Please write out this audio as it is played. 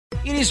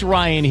It is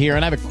Ryan here,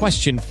 and I have a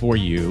question for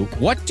you.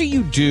 What do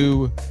you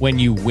do when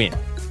you win?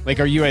 Like,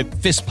 are you a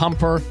fist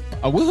pumper,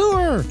 a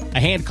woohooer, a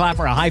hand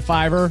clapper, a high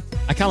fiver?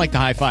 I kind of like the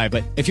high five,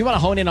 but if you want to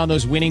hone in on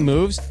those winning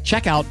moves,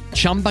 check out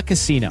Chumba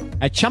Casino.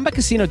 At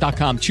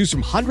ChumbaCasino.com, choose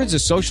from hundreds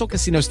of social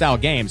casino-style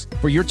games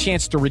for your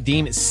chance to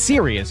redeem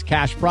serious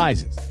cash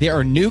prizes. There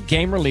are new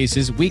game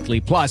releases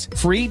weekly, plus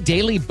free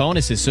daily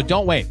bonuses. So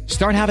don't wait.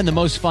 Start having the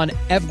most fun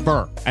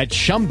ever at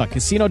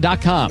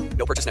ChumbaCasino.com.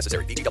 No purchase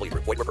necessary. VGW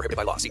Group. Void where prohibited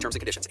by law. See terms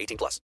and conditions.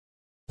 18+.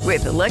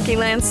 With the Lucky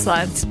Land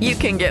Slots, you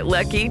can get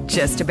lucky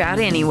just about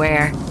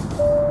anywhere.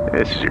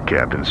 This is your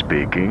captain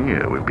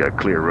speaking. We've got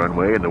clear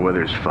runway and the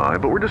weather's fine,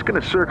 but we're just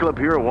going to circle up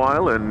here a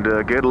while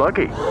and get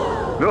lucky.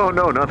 No,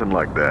 nothing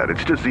like that.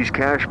 It's just these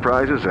cash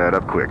prizes add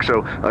up quick.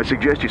 So I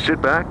suggest you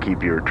sit back,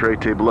 keep your tray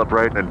table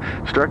upright, and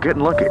start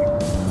getting lucky.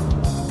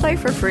 Play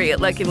for free at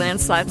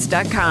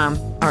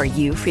LuckyLandSlots.com. Are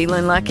you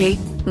feeling lucky?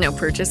 No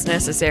purchase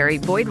necessary.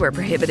 Void where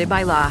prohibited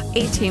by law.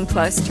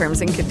 18+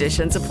 terms and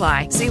conditions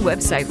apply. See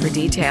website for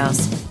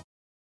details.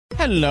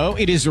 Hello,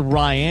 it is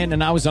Ryan,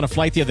 and I was on a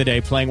flight the other day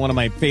playing one of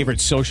my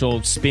favorite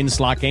social spin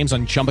slot games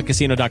on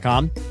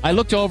ChumbaCasino.com. I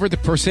looked over at the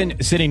person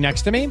sitting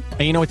next to me,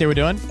 and you know what they were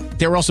doing?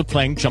 They were also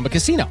playing Chumba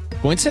Casino.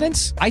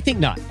 Coincidence? I think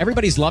not.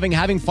 Everybody's loving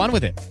having fun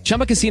with it.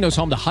 Chumba Casino is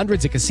home to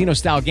hundreds of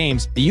casino-style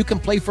games that you can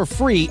play for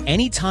free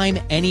anytime,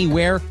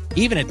 anywhere,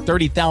 even at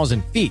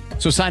 30,000 feet.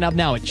 So sign up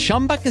now at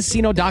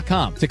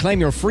ChumbaCasino.com to claim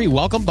your free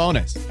welcome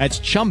bonus. That's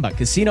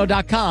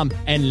ChumbaCasino.com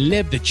and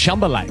live the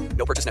Chumba life.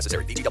 No purchase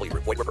necessary. VGW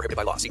Group. Void where prohibited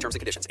by law. See terms and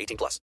conditions.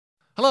 18+.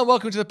 Hello and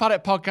welcome to the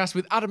Paddock Podcast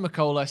with Adam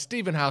McCullough,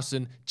 Stephen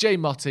Howson, Jay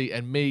Motti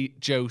and me,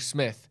 Joe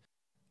Smith.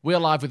 We are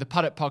live with the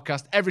Paddock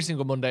Podcast every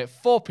single Monday at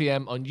 4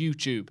 p.m. on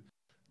YouTube.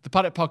 The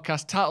Paddock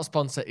Podcast title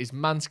sponsor is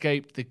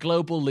Manscaped, the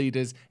global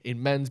leaders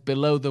in men's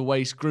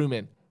below-the-waist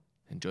grooming.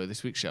 Enjoy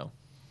this week's show.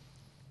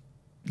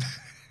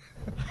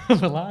 We're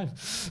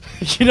live.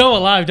 You know we're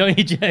live, don't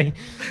you, Jay?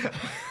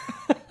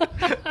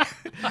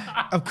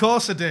 Of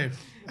course I do.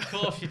 Of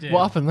course you do.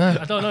 What happened there?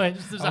 I don't know.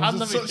 There's a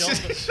hand on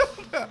his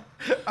shoulder.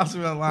 As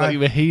we went live. Like you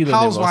were healing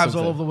Housewives him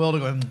or all over something. the world are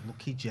going,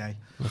 lucky Jay.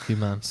 Lucky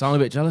man. Sound a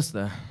bit jealous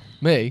there.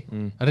 Me?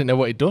 I didn't know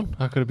what he'd done.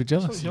 How could I be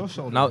jealous? What's your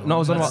shoulder? No, I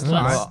was on about.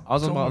 Nice. I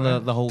was on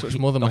about the whole. Touched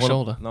more than my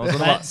shoulder. No,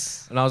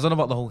 I was on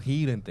about the whole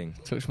healing thing.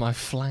 Touched my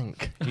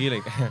flank.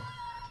 Healing.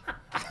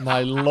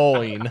 My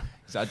loin.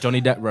 Is that a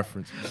Johnny Depp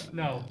reference?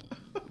 No.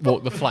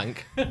 What, the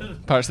flank?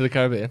 Pirates of the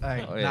Caribbean.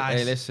 Hey, Oh, yeah. nice.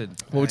 Hey, listen.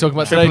 What are we talking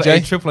about today, Jay?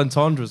 Triple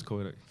entendra's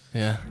calling it.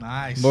 Yeah.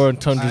 Nice. More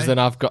entendres Hey, than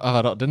I've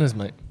had hot dinners,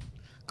 mate.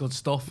 Good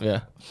stuff.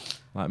 Yeah.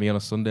 Like me on a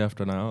Sunday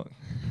after a night out.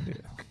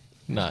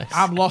 Nice.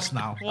 I'm lost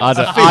now. I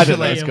don't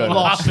know what's going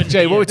on.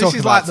 Jay, what are we This talking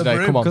is about like the today?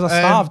 Broom. Come on. Because I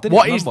starved, didn't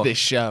What you is remember? this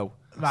show?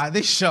 Right,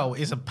 this show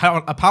is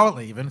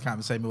apparently even, can't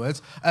even say my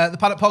words, the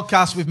Paddock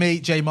Podcast with me,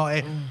 Jay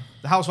Motti,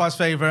 the Housewives'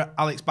 favourite,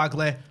 Alex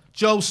Bagley,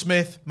 Joe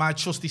Smith, my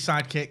trusty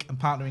sidekick and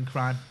partner in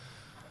crime,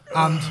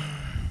 and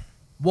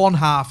one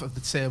half of the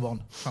Tier 1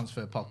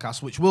 Transfer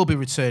Podcast, which will be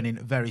returning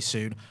very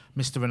soon,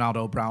 Mr.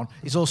 Ronaldo Brown,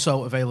 is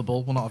also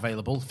available, well not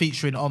available,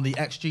 featuring on the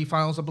XG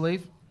files, I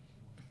believe.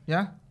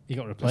 Yeah? He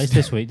got replaced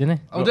this week, didn't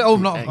he? I've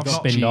not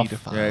spinned off.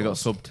 Yeah, I got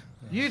subbed.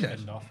 You did?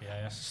 Spinned off,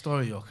 yeah. It's the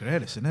story of your career,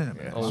 this, isn't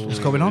it? Oh, What's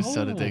going on? He's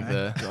had a dig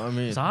there. You know what I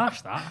mean? It's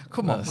harsh, that.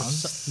 Come on, man. Monday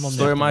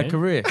Story of my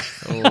afternoon. career.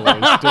 Oh,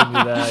 he's done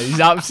you there. He's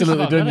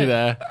absolutely done you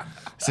there.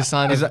 It's a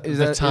sign Is of that, is,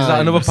 the that, is that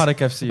another times. Paddock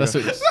FC? That's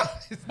what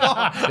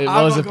reference? it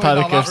I'm was not a going down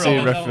Paddock that FC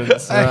road.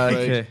 reference. Right, Right.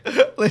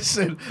 okay.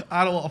 Listen,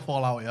 I don't want to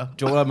fall out here.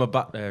 Joel had my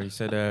back there. He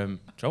said,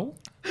 Joel?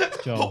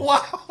 Joe.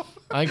 Wow.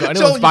 I ain't got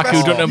Joel, anyone's your back who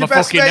best- don't know my your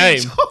best fucking mate,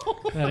 name.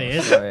 Joel. There he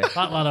is. Sorry.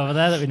 That lad over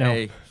there that we know.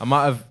 Hey, I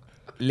might have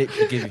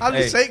literally given you.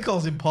 Andy St.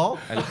 calls him Paul.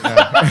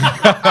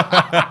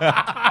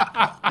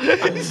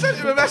 He sent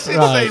him a message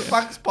Right. saying,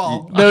 thanks,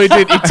 Paul. No, he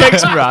didn't. He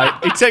texted me, right?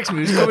 He texted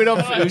me.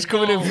 He was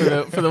coming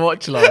in for the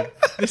watch along.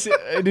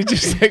 And he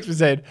just texted me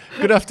saying,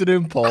 "Good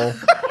afternoon, Paul.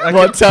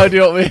 What time do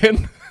you want me in?"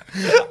 And,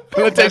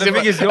 I texted him,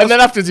 thing is, and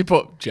then afterwards he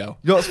put Joe.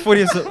 You know what's funny?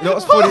 You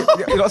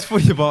know what's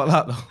funny about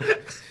that though?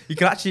 You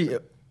can actually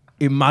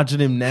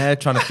imagine him there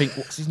trying to think,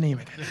 what's his name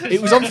again?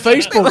 It was on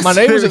Facebook. My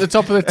name was at the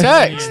top of the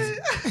text.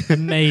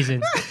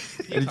 Amazing.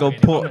 He's gone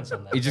put.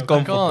 He's just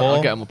gone for I'll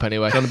ball. get him up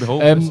anyway. Trying to be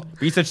hopeless. But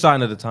he said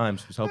sign of the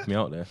times. He's helping me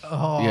out there.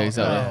 Oh, Yeah,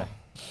 exactly.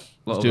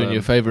 Lot of, Doing you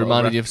a favour, lot of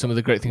reminding ref- you of some of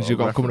the great things lot you've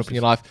of got coming up in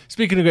your references. life.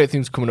 Speaking of great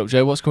things coming up,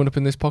 Joe, what's coming up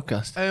in this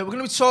podcast? We're going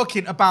to be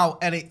talking about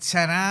Erik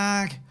ten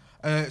Hag.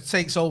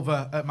 Takes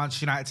over at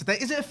Manchester United today.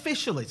 Is it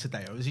officially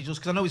today, or is he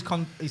just... Because I know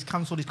he's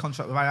cancelled his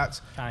contract with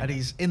Ajax, and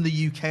he's in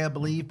the UK, I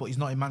believe, but he's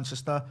not in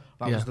Manchester.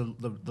 That was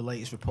the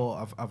latest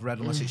report I've read,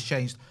 unless it's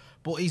changed.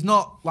 But he's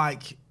not,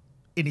 like,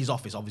 in his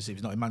office, obviously, if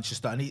he's not in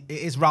Manchester. And it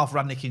is Ralph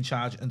Rangnick in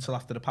charge until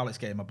after the Palace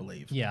game, I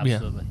believe. Yeah,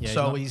 absolutely. Yeah,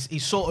 So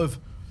he's sort of...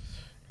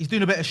 He's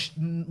doing a bit of...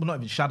 well, not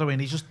even shadowing.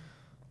 He's just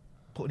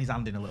putting his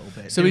hand in a little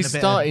bit. So doing he's a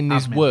bit of starting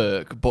his admin.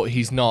 work, but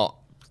he's not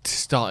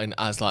starting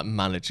as like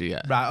manager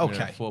yet. Right,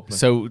 okay.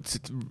 So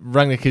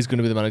Rangnick is going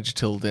to be the manager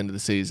till the end of the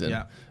season.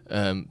 Yeah.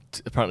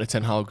 Apparently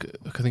Ten Hag,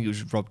 I think it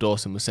was Rob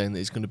Dawson, was saying that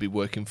he's going to be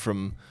working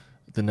from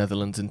the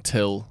Netherlands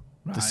until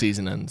the Right.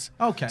 season ends.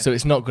 Okay. So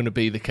it's not going to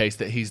be the case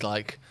that he's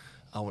like,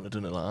 I want to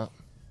do it like that.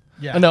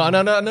 Yeah. No.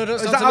 Don't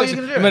Is that how you're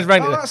going to do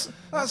it?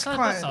 That's quite...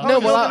 that's Oh, not- No,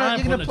 you're well,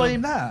 going to play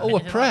him there? Oh, a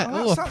press.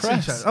 Oh, that's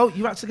interesting. Oh,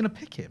 you're actually going to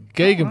pick him?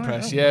 Gegenpress.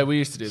 Right, Yeah, we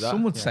used to do that.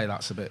 Some would say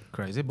that's a bit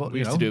crazy, but we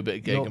used to do a bit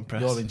of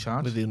Gegenpress. You're in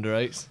charge. with the under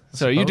 8s.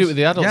 Sorry, you do it with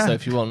the adults Yeah. though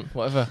if you want.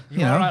 Whatever.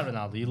 You're know. all right,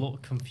 Ronaldo. You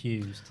look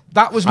confused.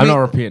 That was I'm me. not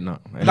repeating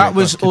that. Anyway, That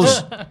was go on.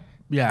 us.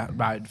 Yeah,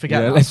 right.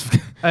 Forget Yeah,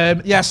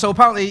 that. let's. So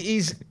apparently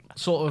he's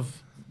sort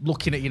of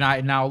looking at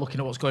United now, looking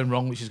at what's going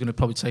wrong, which is going to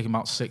probably take him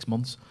about 6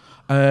 months.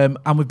 And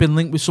we've been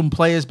linked with some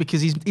players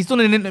because he's done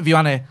an interview,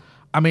 hasn't he?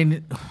 I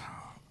mean,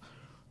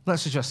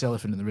 let's address the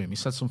elephant in the room. He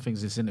said some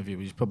things in this interview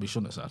which he probably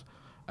shouldn't have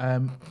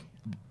said,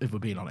 if we're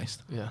being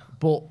honest. Yeah.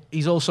 But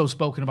he's also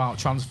spoken about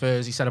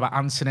transfers. He said about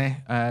Anthony.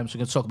 So we're going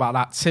to talk about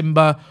that.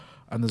 Timber.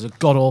 And there's a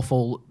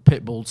god-awful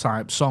Pitbull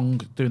type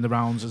song doing the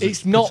rounds. As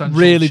It's a not potential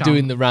really champ.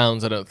 doing the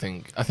rounds, I don't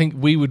think. I think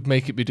we would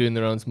make it be doing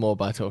the rounds more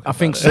by talking I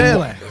think about so.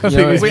 it.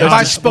 Really? I think Have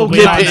I spoken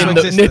Nip about it, in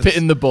his nip it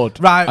in the bud.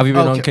 Right. Have you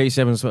been on okay.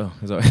 K7 as well?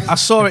 Is that I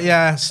saw it,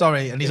 yeah,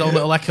 sorry. And his own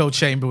little echo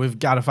chamber with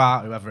Gareth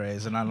Hart, whoever it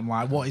is. And I'm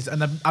like, what is...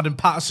 And then Adam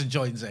Patterson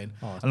joins in.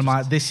 And I'm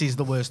like, this is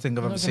the worst thing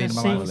I've ever seen in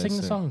my life. Sing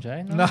the song,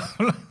 Jay? No.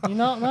 You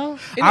not know?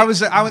 I went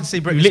to see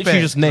Britney literally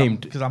Spears just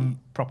named- because I'm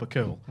proper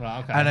cool.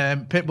 Right, okay.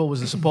 And Pitbull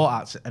was the support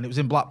act, and it was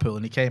in Blackpool,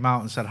 and he came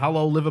out and said,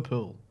 hello,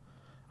 Liverpool.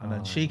 And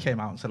then she came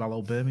out and said,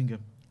 hello,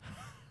 Birmingham.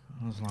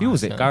 I was like, Who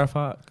was it? Gareth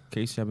Hart,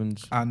 Casey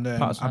Evans, And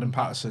Patterson. Adam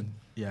Patterson.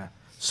 Yeah.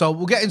 So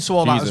we'll get into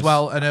all that as Jesus.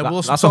 well. And we'll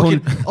also That's talking...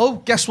 100 Oh,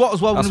 guess what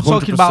as well? We're That's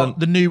talking about 100%.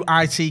 the new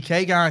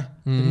ITK guy.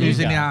 Who's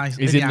in the eyes.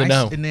 He's in the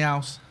know. In the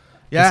house.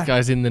 Yeah. This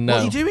guy's in the know.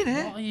 What are you doing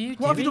here? What are you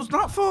What have you doing?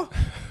 done that for?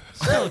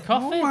 Still a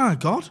coffee? Oh, my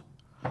God.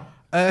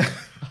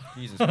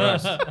 Jesus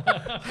Christ.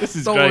 This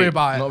is Don't great. worry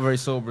about it. Not very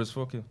sober as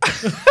fucking.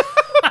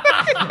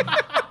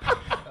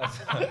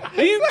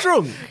 Are you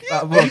drunk?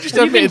 You just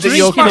admitted that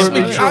you're Smashed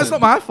currently me. drunk. That's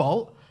not my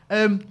fault.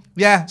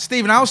 Yeah,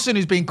 Stephen Howson,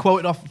 who's been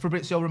quoted off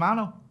Fabrizio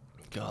Romano.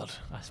 God.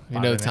 That's You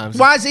bad, know isn't it? times.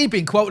 Why has he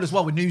been quoted as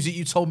well with news that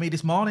you told me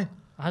this morning?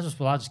 I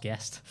just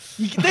guessed.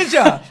 Did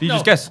you? You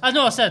just guess. I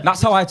know. I said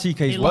That's how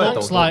ITKs it work,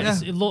 looks though. like Yeah.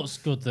 it looks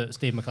good that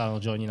Steve McLaren will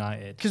join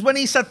United. Because when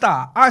he said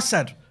that, I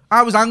said,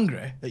 I was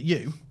angry at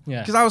you.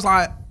 Yeah. Because I was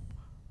like,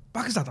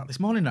 Bagger's had that this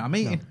morning at our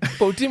meeting.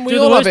 But didn't we Do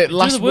you know all the have worst- it do you know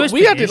last the week? worst We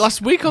bit had it is-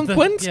 last week on Yeah,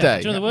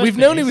 Wednesday. do you know the worst We've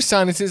bit known he is- was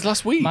signing since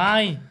last week.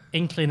 My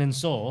inkling and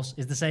source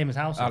is the same as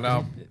House. I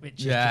know. Which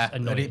is Yeah. just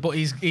annoying. But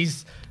he's. Do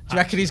you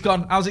reckon he's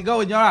gone, how's it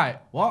going? You all right?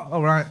 What?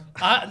 All right.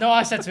 No,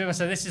 I said to him, I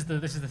said, this is the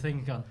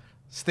thing gone.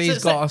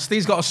 Steve's So-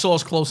 got a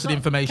source close to the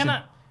information.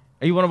 Can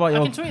Are you one about I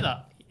your? can tweet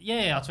that.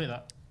 Yeah, I'll tweet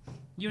that.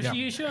 Yeah.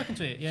 You sure I can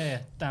tweet it? Yeah.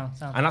 Down.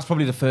 And that's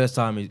probably the first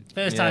time he.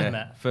 First time we've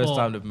met. First But-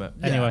 time they've met.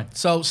 Anyway.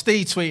 So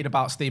Steve tweeted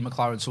about Steve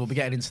McLaren, so we'll be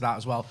getting into that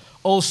as well.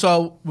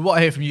 Also, we want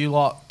to hear from you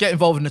lot. Get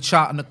involved in the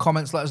chat and the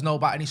comments. Let us know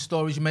about any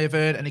stories you may have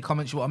heard, any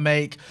comments you want to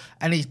make,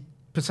 any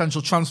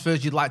potential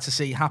transfers you'd like to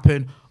see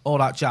happen, all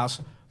that jazz.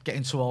 Get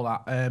into all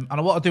that. And I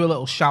want to do a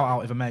little shout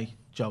out, if I may,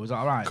 Joe. Is that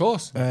all right? Of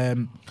course.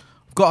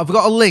 I've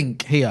got a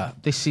link here.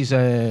 This is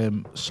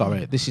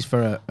this is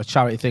for a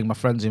charity thing. My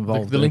friend's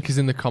involved. The link is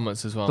in the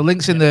comments as well. The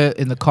link's in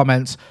the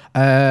comments,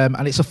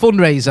 and it's a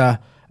fundraiser.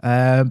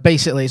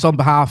 Basically, it's on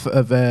behalf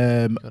of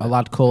a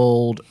lad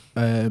called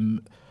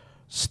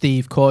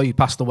Steve Coy, who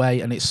passed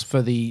away, and it's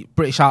for the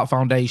British Heart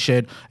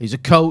Foundation. He's a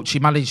coach. He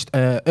managed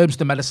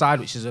Urmston Meadowside,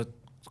 which is a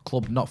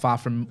club not far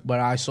from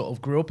where I sort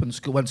of grew up and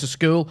went to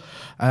school.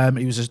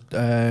 He was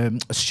a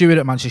steward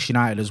at Manchester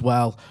United as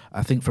well,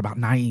 I think for about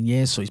 19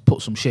 years, so he's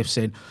put some shifts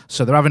in.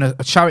 So they're having a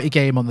charity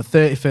game on the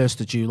 31st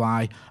of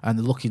July, and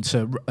they're looking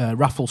to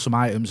raffle some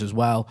items as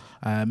well,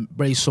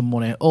 raise some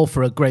money, all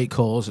for a great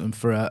cause and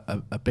for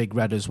a big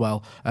red as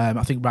well.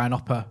 I think Ryan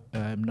Hopper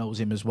knows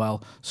him as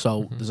well.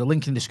 So there's a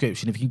link in the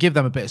description. If you can give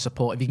them a bit of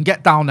support, if you can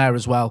get down there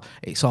as well,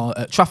 it's on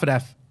at Trafford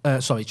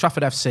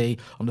FC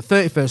on the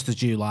 31st of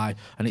July,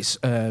 and it's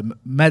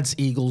Meds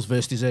Eagles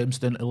versus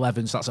Urmston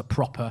 11. So that's a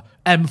proper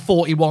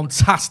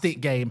M41-tastic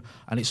game,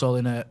 and it's all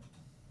in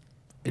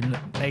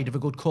aid of a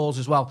good cause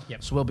as well.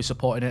 Yep. So we'll be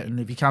supporting it, and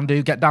if you can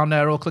get down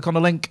there or click on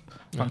the link.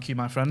 Thank you,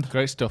 my friend.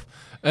 Great stuff.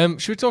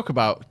 Should we talk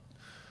about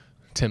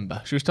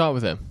Timber? Should we start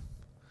with him?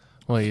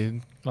 Well,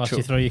 you Whilst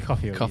you throw your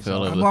coffee coffee over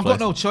all yourself. over Well, I've the got place.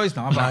 no choice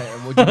now. I'm like,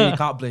 What do you mean you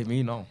can't blame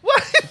me? No.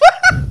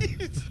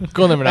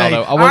 Go on then, hey,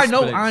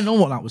 Ronaldo. I know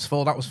what that was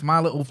for. That was for my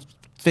little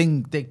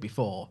thing dig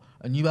before.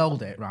 And you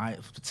held it,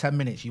 right, for 10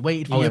 minutes. You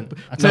waited for your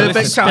I tell you, perfect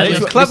listen, chance.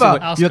 listen, You're clever.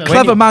 listen, You're a listen,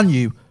 clever man,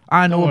 you.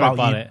 I know Don't worry about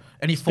about you. it.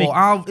 And he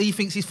thought, he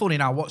thinks he's funny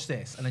now, watch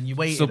this. And then you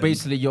waited. So and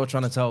basically, you're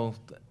trying to tell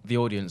the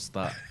audience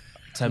that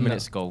 10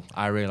 minutes ago,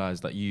 I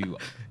realised that you,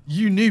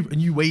 you knew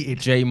and you waited.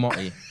 Jay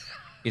Motti,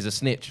 is a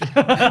snitch. Not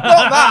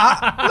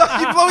that.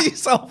 Look, you blow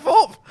yourself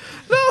up.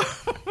 No.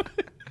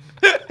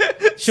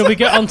 Shall we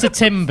get on to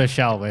Timber,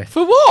 shall we?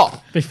 For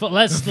what? Before,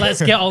 let's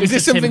get on Is to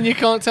this something Timber. you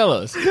can't tell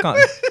us?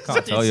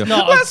 Can't tell you. It's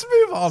not. Let's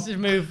move on. Let's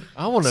move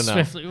I want to know.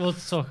 swiftly. We'll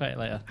talk about it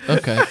later.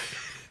 Okay.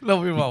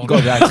 No, we won't. You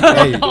gotta be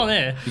ITK. On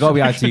here. You gotta be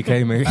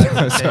ITK, mate.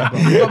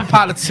 I'm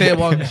part of tier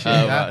one. Shit, Oh,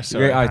 yeah. right,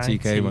 sorry. Great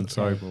ITK, man.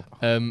 Sorry,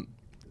 bro.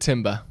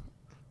 Timber.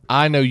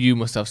 I know you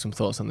must have some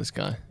thoughts on this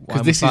guy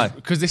Why must I?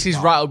 because this is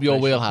right up your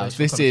wheelhouse.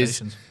 This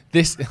is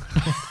this.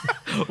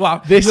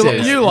 Well, This you,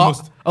 is- you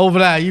lot over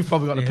there. You've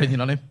probably got an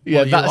opinion on him. Yeah,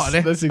 What you want on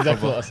him? that's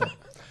exactly what I said.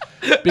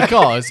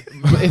 Because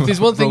if there's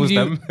one thing Froze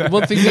you them.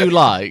 one thing you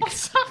like,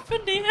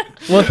 happened here?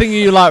 one thing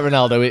you like,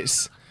 Ronaldo,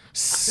 it's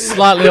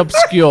slightly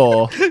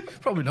obscure.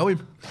 Probably know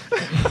him.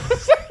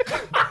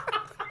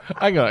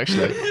 Hang on,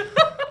 actually.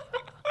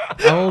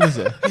 How old is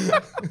he?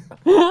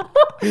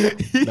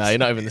 No, you're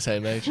not even the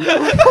same age.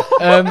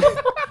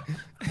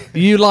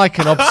 You like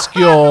an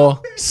obscure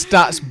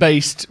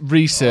stats-based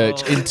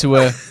research into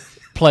a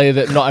player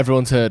that not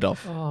everyone's heard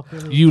of. Oh,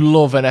 brilliant. You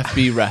love an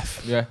FB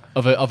ref Yeah.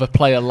 of a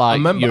player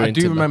like I Yuri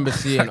do Timber. remember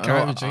seeing. I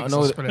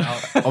know Spit it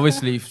out. that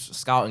obviously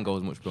scouting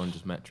goes much beyond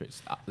just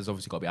metrics. There's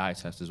obviously got to be eye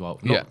test as well.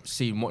 Not Yeah.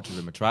 seeing much of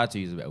them. I tried to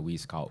use a bit of Wii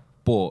Scout,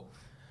 but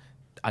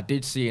I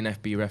did see an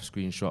FB ref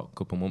screenshot a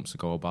couple of months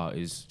ago about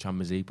his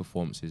Champions League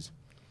performances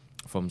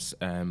from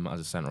as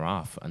a centre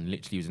half, and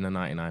literally he was in the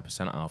 99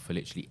 percentile for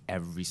literally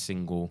every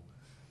single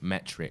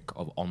metric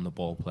of on the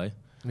ball play.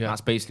 Yeah.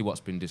 That's basically what's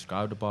been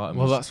described about him.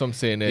 Well, that's what I'm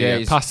seeing here. Yeah, Yeah,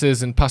 he's-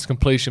 passes and pass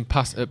completion,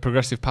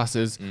 progressive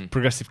passes,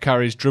 progressive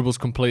carries, dribbles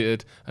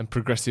completed, and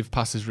progressive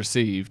passes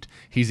received.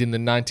 He's in the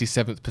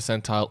 97th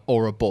percentile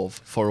or above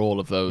for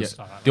all of those.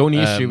 Yeah. The only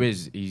issue Um,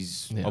 is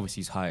he's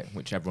obviously his height,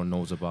 which everyone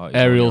knows about. He's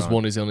Aerials running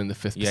one around. is only in the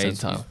 5th Yeah,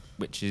 percentile.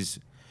 which is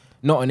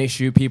not an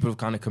issue. People have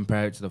kind of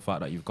compared it to the fact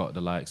that you've got the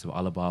likes of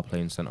Alaba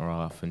playing centre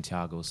half and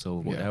Thiago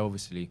Silva. But Yeah. they're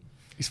obviously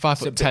He's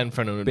 5'10" it's a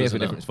for anyone who bit of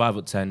doesn't a know. difference.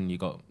 5'10". You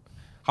got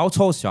how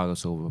tall is Thiago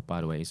Silva, by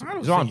the way? I don't He's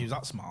think around, he was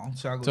that small.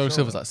 So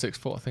Silva's like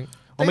 6'4", I think.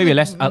 or maybe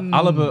less.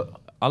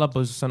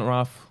 Alaba's centre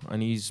half,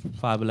 and he's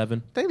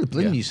 5'11". Daily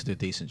Blind Yeah. used to do a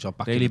decent job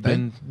back Daley in the day.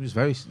 Blind. He was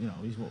very, he's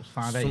what,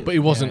 5'8". But he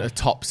wasn't a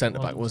top centre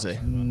back, was he?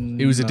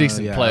 He was a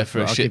decent player for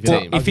a I'll shit give you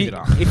team. that. I'll If give you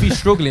that. if he's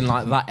struggling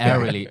like that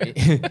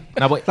aerially,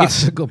 no, but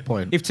That's a good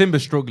point. if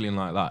Timber's struggling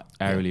like that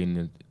aerially in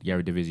the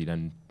Eredivisie,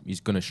 then he's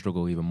going to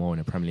struggle even more in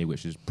the Premier League,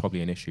 which is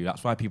probably an issue.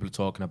 That's why people are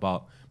talking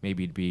about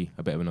maybe he'd be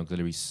a bit of an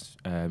auxiliary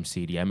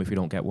CDM if you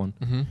don't get one,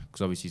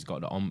 because obviously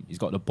he's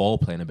got the ball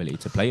playing ability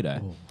to play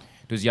there.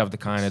 Does he have the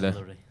kind of the?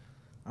 Slurry.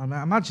 I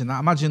mean, imagine that.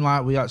 Imagine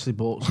like we actually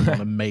bought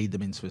someone and made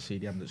them into a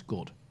CDM that's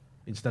good,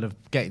 instead of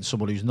getting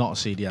someone who's not a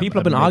CDM.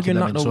 People have and been making arguing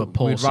them that into though. a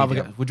poor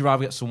CDM. Would you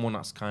rather get someone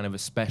that's kind of a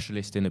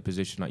specialist in a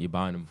position that you're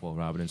buying them for,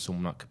 rather than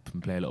someone that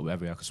can play a little bit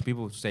everywhere? Because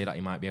people say that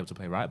he might be able to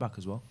play right back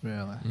as well.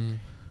 Really?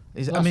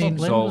 That's I mean, what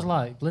Blind so- was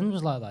like. Blind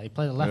was like that. He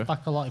played at left Yeah.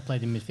 back a lot. He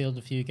played in midfield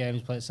a few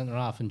games. Played centre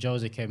half. And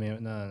Jose came here.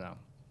 No.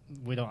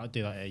 We don't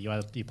do that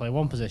here. You play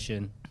one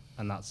position,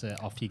 and that's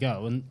it. Off you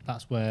go. And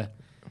that's where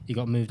you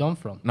got moved on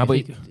from. No,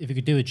 if, but if you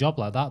could do a job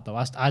like that, though,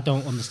 I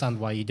don't understand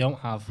why you don't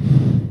have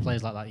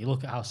players like that. You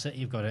look at how City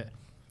have got it.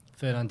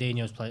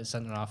 Fernandinho's played at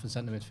centre half and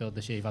centre midfield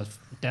this year. You've had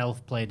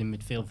Delph played in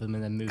midfield for them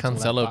and then moved to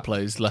Cancelo left back.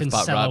 plays left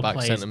back, Cancelo right back,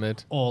 plays centre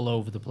mid. all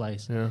over the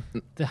place. Yeah.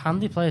 They're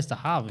handy players to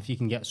have if you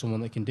can get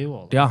someone that can do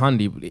all. They are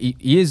handy. But he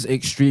is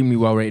extremely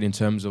well rated in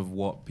terms of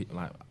what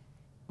like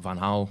Van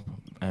Gaal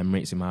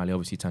rates him highly.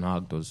 Obviously, Ten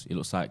Hag does. It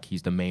looks like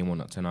he's the main one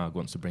that Ten Hag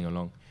wants to bring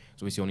along.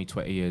 So he's only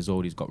 20 years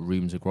old. He's got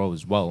room to grow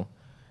as well.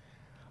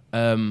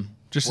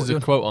 Just What as a you-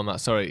 quote on that,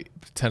 sorry,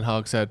 Ten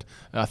Hag said,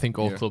 I think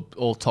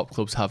all top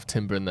clubs have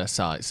Timber in their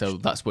sight. So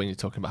that's when you're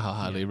talking about how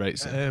highly he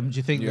rates it. do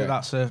you think Yeah. that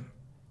that's a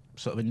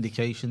sort of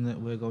indication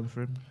that we're going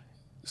for him?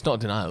 It's not a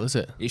denial, is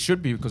it? It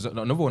should be, because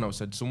another one I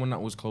said, someone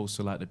that was close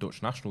to like the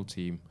Dutch national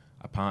team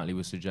apparently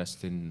was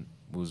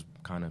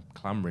kind of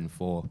clamouring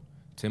for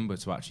Timber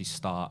to actually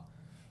start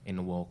in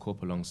the World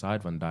Cup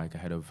alongside Van Dijk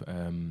ahead of I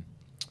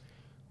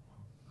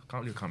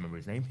can't remember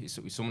his name. It's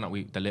someone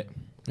that De Ligt,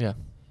 Yeah.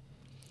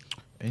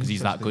 because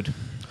he's that good.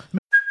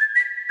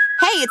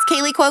 Hey, it's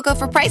Kaylee Cuoco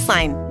for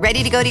Priceline.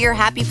 Ready to go to your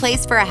happy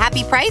place for a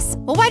happy price?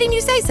 Well, why didn't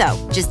you say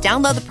so? Just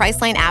download the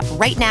Priceline app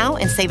right now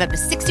and save up to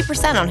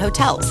 60% on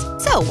hotels.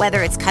 So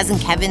whether it's Cousin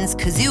Kevin's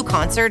Kazoo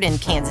Concert in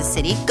Kansas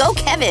City, go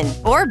Kevin,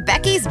 or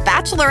Becky's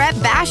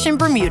Bachelorette Bash in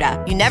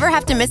Bermuda, you never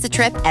have to miss a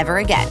trip ever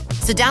again.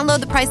 So download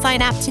the Priceline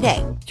app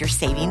today. Your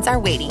savings are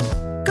waiting.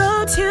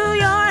 Go to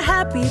your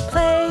happy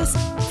place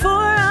for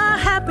a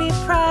happy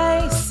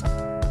price.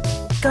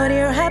 Go to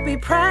your happy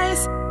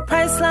price,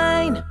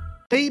 Priceline.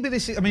 Maybe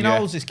this is, I mean, how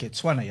old's this kid?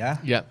 20, yeah?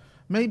 Yeah.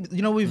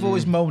 Maybe, we've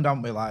always moaned,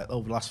 haven't we, like,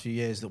 over the last few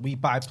years, that we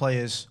buy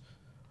players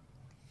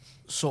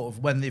sort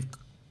of when they've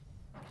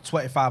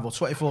 25 or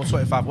 24,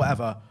 25,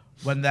 whatever,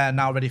 when they're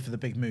now ready for the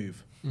big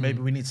move.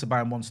 Maybe we need to buy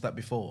them one step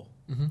before.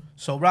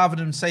 So rather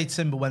than, say,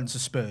 Timber went to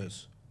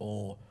Spurs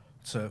or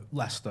to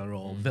Leicester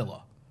or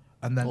Villa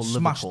and then Or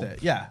smashed Liverpool.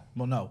 it. Yeah,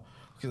 well, no.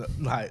 Right,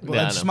 well, Yeah, I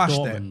then know. smashed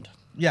Dortmund. it.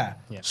 Yeah,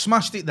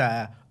 smashed it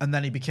there, and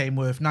then he became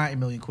worth 90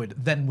 million quid.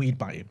 Then we'd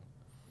buy him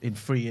in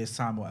 3 years'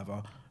 time,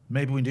 whatever.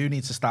 Maybe we do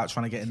need to start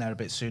trying to get in there a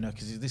bit sooner,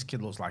 because this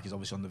kid looks like he's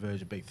obviously on the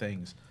verge of big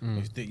things.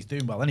 He's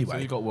doing well anyway. So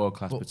he's got world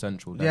class But-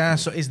 potential. Yeah,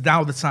 definitely. so it's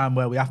now the time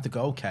where we have to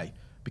go, okay,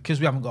 because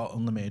we haven't got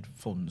unlimited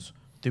funds,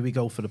 do we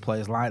go for the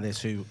players like this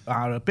who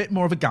are a bit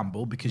more of a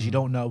gamble, because you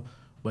don't know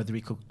whether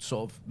he could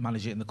sort of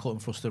manage it in the cut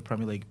and thrust of the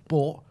Premier League,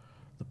 but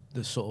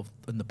the sort of,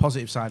 and the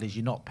positive side is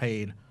you're not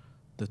paying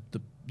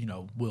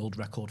world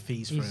record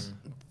fees for him.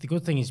 The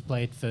good thing he's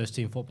played first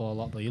team football a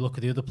lot, though. You look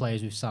at the other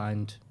players we've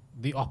signed,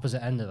 the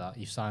opposite end of that.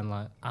 You've signed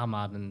like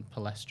Ahmad and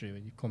Palestri,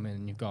 when you come in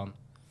and you've gone.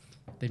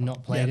 They've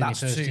not played any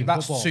first team football.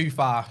 That's too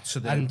far to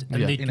the and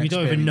we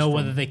don't even know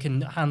whether they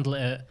can handle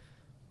it at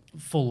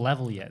full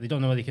level yet. They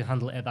don't know whether they can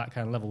handle it at that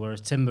kind of level.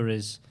 Whereas Timber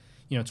is,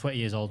 20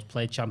 years old,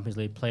 played Champions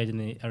League, played in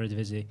the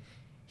Eredivisie.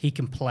 He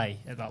can play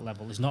at that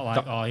level. It's not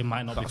like he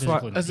might not be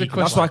physical.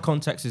 That's why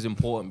context is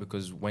important,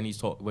 because when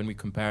we're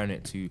comparing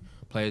it to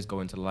players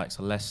going to the likes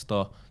of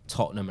Leicester,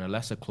 Tottenham, and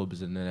lesser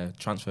clubs, and the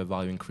transfer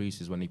value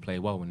increases when they play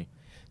well.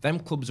 Them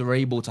clubs are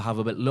able to have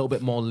a little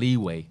bit more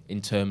leeway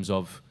in terms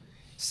of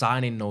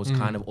signing those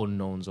kind of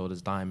unknowns or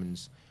those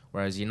diamonds,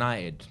 whereas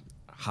United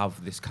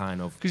have this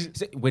kind of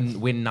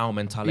win now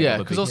mentality. Yeah,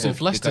 because also if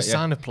Leicester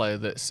sign a player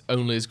that's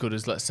only as good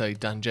as, let's say,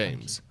 Dan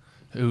James,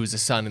 who's a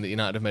signing that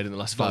United have made in the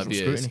last 5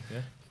 years.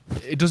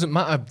 It doesn't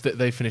matter that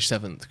they finish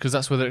 7th, because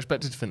that's where they're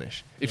expected to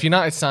finish. If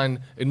United sign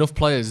enough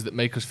players that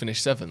make us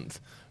finish 7th,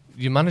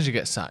 your manager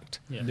gets sacked.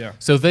 Yeah.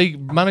 So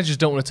managers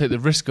don't want to take the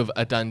risk of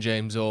a Dan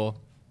James or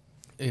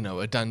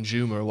a Dan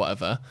Juma or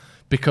whatever,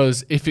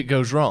 because if it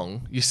goes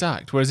wrong, you're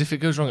sacked. Whereas if it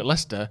goes wrong at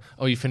Leicester,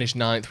 you finished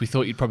 9th, we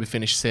thought you'd probably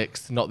finish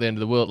 6th, not the end of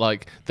the world.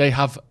 Like, they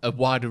have a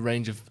wider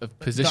range of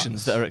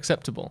positions that are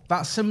acceptable.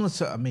 That's similar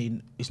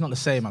to, it's not the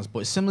same as, but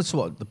it's similar to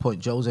what the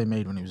point Jose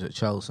made when he was at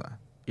Chelsea.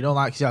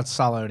 Like he had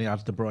Salah and he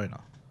had De Bruyne.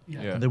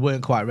 Yeah. And they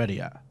weren't quite ready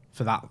yet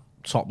for that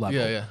top level.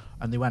 Yeah.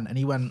 And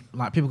he went,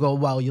 like, people go,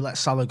 well, you let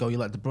Salah go, you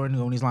let De Bruyne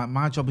go. And he's like,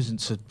 my job isn't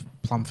to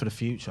plan for the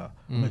future.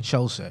 I'm at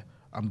Chelsea.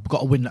 I've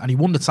got to win. And he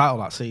won the title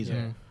that season.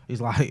 Yeah.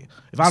 He's like,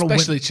 if I don't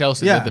especially win,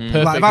 Chelsea, they're the perfect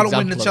example. If I don't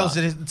win the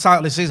Chelsea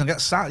title this season, I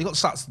get sacked. He got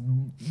sacked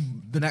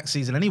the next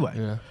season anyway.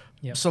 Yeah.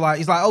 Yep. So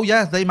he's like, oh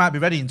yeah, they might be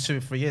ready in 2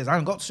 or 3 years. I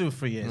haven't got 2 or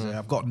 3 years.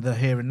 I've got the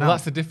here and now. Well,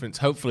 that's the difference.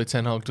 Hopefully,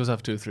 Ten Hag does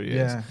have 2 or 3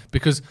 years. Yeah.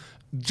 Because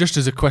just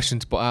as a question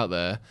to put out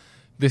there,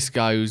 this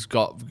guy who's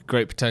got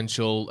great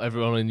potential,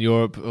 everyone in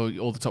Europe,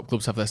 all the top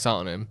clubs have their sight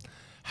on him.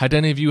 Had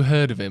any of you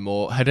heard of him,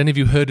 or had any of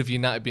you heard of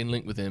United being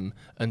linked with him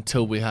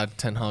until we had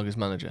Ten Hag as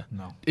manager?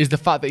 No. Is the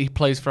fact that he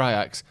plays for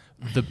Ajax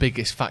the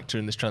biggest factor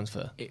in this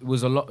transfer? It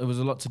was a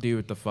lot to do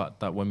with the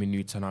fact that when we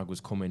knew Ten Hag was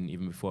coming,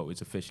 even before it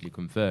was officially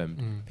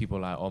confirmed, people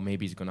were like,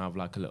 maybe he's going to have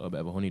like a little bit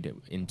of a honey dip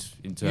in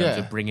terms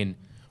of bringing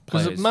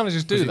players. Because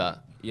managers do that.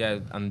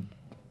 And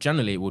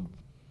generally it would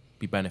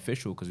be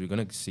beneficial, because we're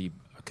going to see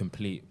a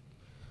complete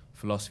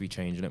philosophy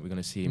change in it. We're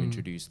going to see him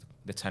introduce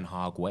the Ten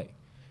Hag way.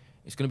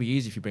 It's going to be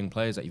easy if you bring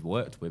players that you've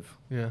worked with,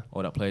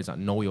 or that players that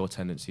know your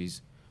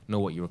tendencies, know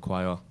what you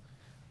require.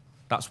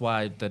 That's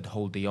why the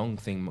whole De Jong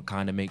thing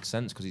kind of makes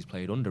sense, because he's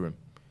played under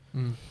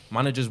him.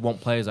 Managers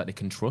want players that they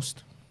can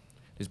trust.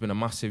 There's been a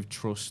massive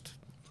trust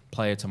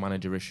player to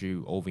manager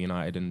issue over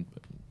United in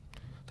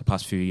the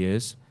past few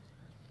years.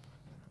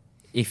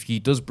 If he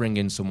does bring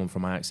in someone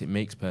from Ajax, it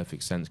makes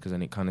perfect sense, because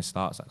then it kind of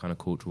starts that kind of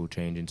cultural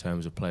change in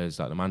terms of players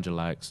that the manager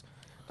likes,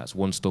 that's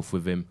won stuff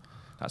with him,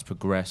 that's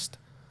progressed.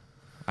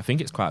 I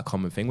think it's quite a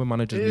common thing when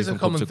managers. It is a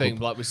common thing.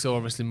 Like we saw,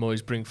 obviously,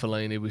 Moyes bring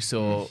Fellaini. We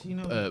saw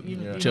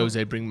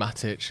Jose bring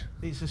Matic.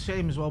 It's a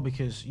shame as well,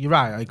 because you're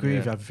right. I agree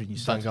with everything you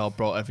said. Van Gaal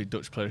brought every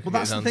Dutch player. Well,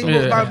 that's the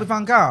thing. Like with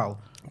Van Gaal,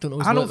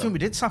 I don't think we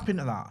did tap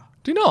into that.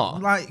 Do you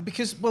not?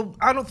 Because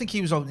I don't think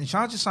he was in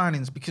charge of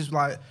signings, because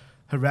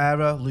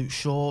Herrera, Luke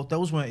Shaw,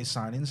 those weren't his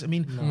signings. I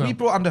mean, we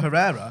brought under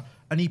Herrera,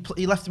 and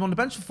he left him on the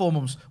bench for 4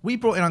 months. We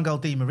brought in Angel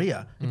Di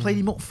Maria. He played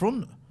him up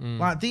front.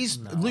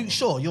 Luke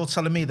Shaw, you're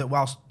telling me that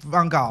whilst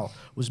Van Gaal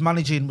was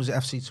managing, was it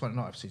FC20?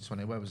 Not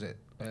FC20, where was it?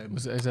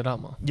 Was it AZ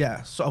Alkmaar?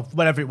 Yeah, sort of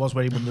whatever it was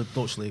where he won the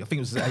Dutch League. I think it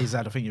was AZ,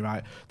 I think you're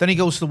right. Then he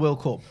goes to the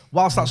World Cup.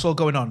 Whilst that's all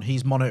going on,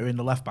 he's monitoring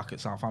the left back at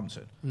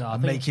Southampton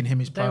and making him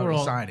his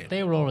priority signing.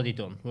 They were already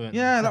done, weren't they?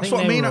 Yeah, that's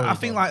what I mean. I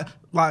think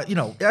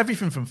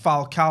everything from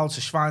Falcao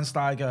to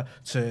Schweinsteiger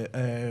to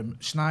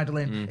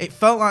Schneiderlin, it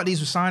felt like these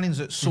were signings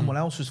that someone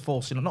else was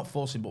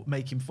but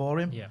making for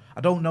him. Yeah. I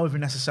don't know if he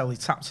necessarily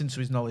tapped into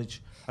his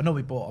knowledge. I know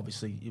we bought,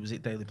 obviously, it was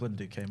Daley Blind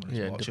who came on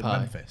his watch at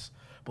Memphis.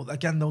 But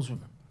again,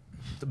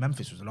 the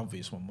Memphis was an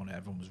obvious one,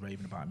 everyone was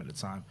raving about him at the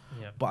time.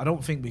 Yeah. But I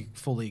don't think we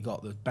fully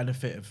got the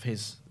benefit of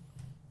his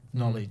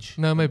knowledge.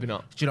 No, maybe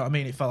not. Do you know what I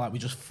mean? It felt like we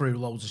just threw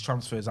loads of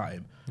transfers at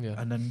him. Yeah.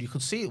 And then you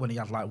could see it when he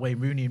had Wayne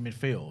Rooney in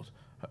midfield,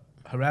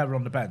 Herrera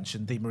on the bench,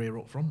 and Di Maria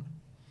up front.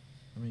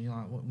 I mean, you're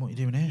like, what are you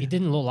doing here? He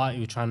didn't look like he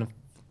was trying to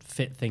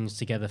fit things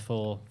together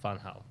for Van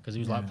Gaal, because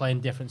he was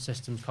playing different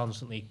systems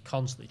constantly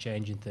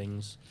changing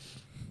things.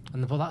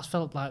 But that's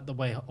felt like the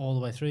way all the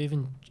way through.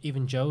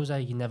 Even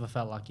Jose, he never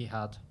felt like he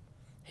had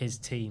his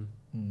team.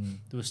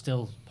 There was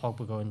still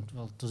Pogba going,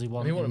 well, does he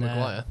want him? He wanted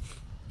Maguire.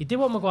 He did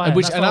want Maguire.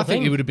 And I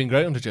think he would have been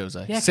great under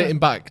Jose. Yeah, sitting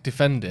back,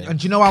 defending. And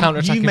do you know how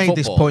you made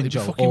this point,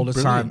 Joe, all the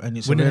time, and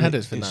it's winning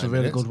headers for it's a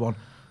really good one.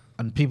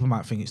 And people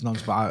might think it's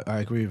nonsense, but I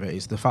agree with it.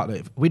 It's the fact that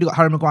if we'd got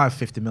Harry Maguire for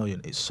 50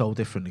 million, it's so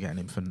different to getting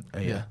him for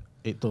a year.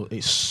 It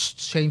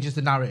changes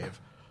the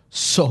narrative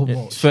so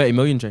much. It's 30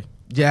 million, Jay.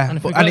 Yeah, and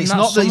it's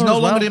not. He's no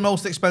longer the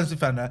most expensive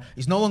defender.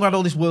 He's no longer had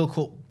all this World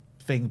Cup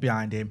thing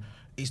behind him.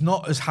 He's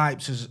not as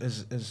hyped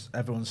as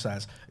everyone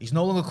says. He's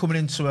no longer coming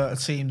into a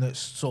team that's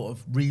sort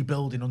of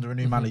rebuilding under a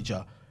new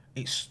manager.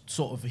 It's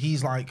sort of,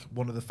 he's like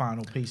one of the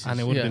final pieces. And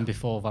it would have been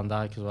before Van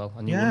Dijk as well.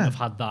 And you wouldn't have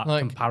had that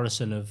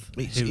comparison of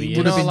who he is. It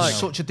would have been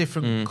such a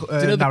different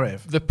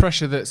narrative. The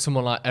pressure that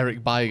someone like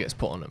Eric Bailly gets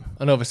put on him,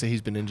 and obviously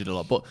he's been injured a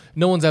lot, but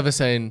no one's ever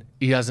saying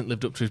he hasn't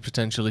lived up to his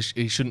potential.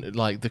 He shouldn't,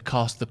 like, the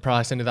cost, the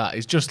price, any of that.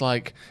 It's just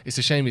like, it's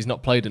a shame he's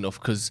not played enough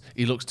because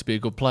he looks to be a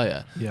good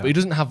player. Yeah. But he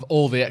doesn't have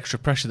all the extra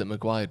pressure that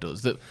Maguire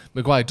does. That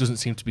Maguire doesn't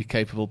seem to be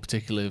capable,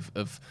 particularly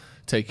of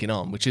taking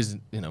on, which is,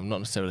 not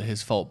necessarily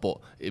his fault, but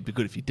it'd be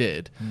good if he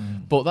did.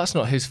 But that's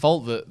not his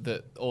fault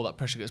that all that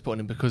pressure gets put on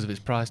him because of his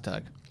price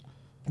tag.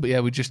 But yeah,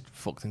 we just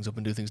fuck things up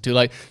and do things too.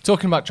 Like,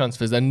 talking about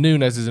transfers, then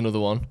Núñez is another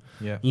one.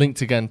 Yeah.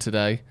 Linked again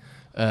today.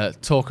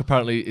 Talk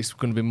apparently it's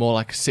going to be more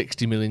like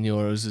 60 million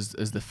euros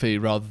as the fee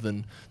rather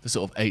than the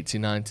sort of 80,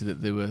 90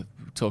 that they were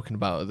talking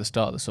about at the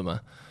start of the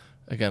summer.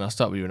 Again, I'll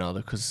start with you, Ronaldo,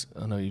 because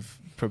I know you've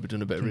probably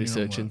done a bit of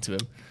research into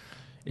him.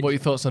 What are your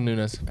thoughts on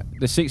Núñez?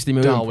 The 60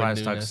 million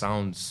price tag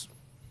sounds...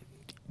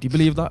 Do you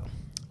believe that?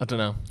 I don't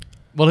know.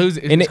 Well,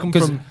 it's come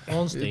from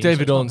Ornstein,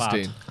 David so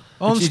Ornstein.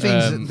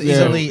 Ornstein's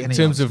elite in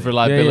terms of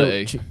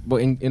reliability. But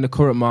in the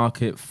current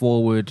market,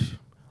 forward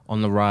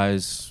on the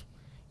rise,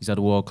 he's had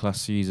a world-class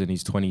season,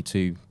 he's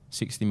 22.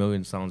 60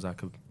 million sounds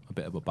like a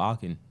bit of a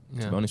bargain,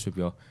 to be honest with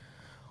you.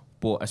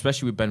 But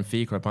especially with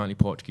Benfica, apparently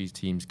Portuguese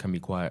teams can be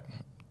quite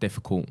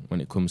difficult when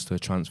it comes to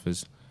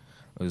transfers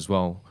as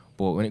well.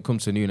 But when it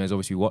comes to Núñez,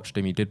 obviously we watched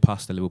him, he did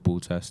pass the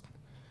Liverpool test.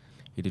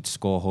 He did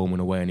score home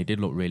and away, and he did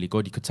look really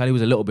good. You could tell he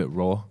was a little bit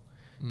raw.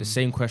 The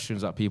same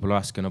questions that people are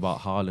asking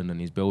about Haaland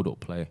and his build-up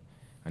play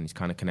and his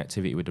kind of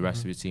connectivity with the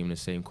rest of his team, the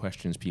same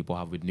questions people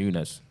have with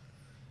Núñez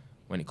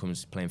when it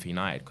comes to playing for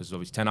United, because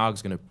obviously Ten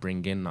Hag's going to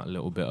bring in that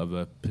little bit of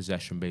a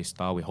possession-based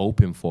style we're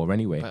hoping for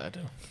anyway. Better do.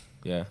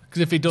 Yeah.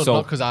 Because if he does,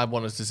 not because I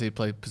want us to see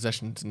play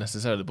possession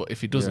necessarily, but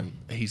if he doesn't,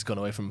 he's gone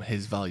away from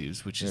his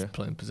values, which is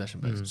playing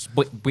possession-based.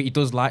 But he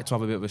does like to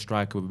have a bit of a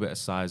striker with a bit of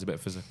size, a bit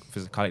of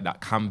physicality that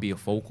can be a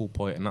focal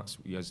point, and that's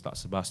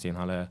Sebastian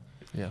Haller.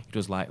 Yeah. He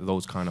does like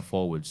those kind of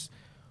forwards.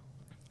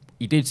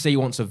 He did say he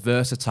wants a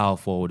versatile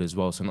forward as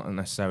well, so not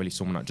necessarily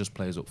someone that just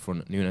plays up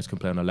front. Núñez can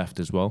play on the left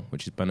as well,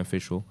 which is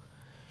beneficial,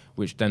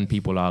 which then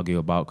people argue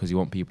about because you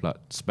want people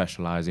that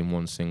specialise in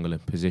one singular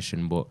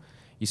position, but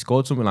he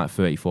scored something like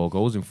 34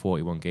 goals in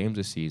 41 games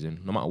this season.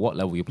 No matter what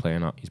level you're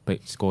playing at, he's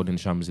scored in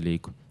the Champions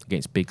League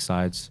against big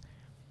sides.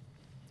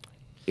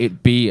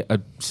 It'd be a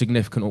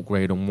significant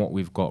upgrade on what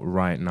we've got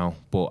right now.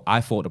 But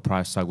I thought the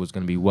price tag was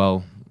going to be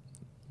well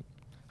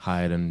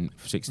higher than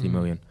 60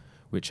 million,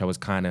 which I was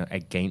kind of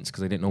against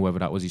because I didn't know whether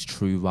that was his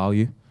true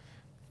value,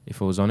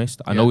 if I was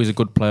honest. I know he's a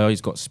good player, he's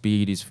got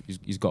speed,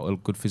 he's got a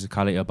good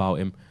physicality about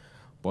him.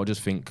 But I just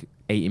think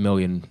 80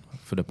 million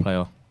for the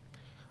player,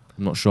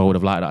 I'm not sure I would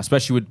have liked that,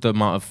 especially with the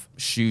amount of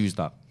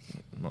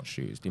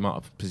the amount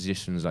of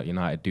positions that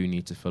United do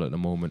need to fill at the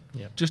moment.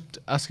 Yeah. Just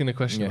asking a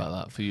question about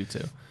that for you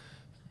two.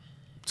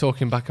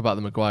 Talking back about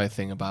the Maguire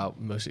thing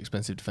about most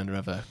expensive defender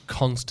ever,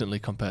 constantly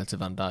compared to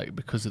Van Dijk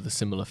because of the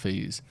similar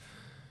fees.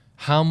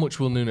 How much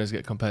will Núñez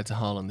get compared to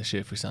Haaland this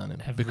year if we sign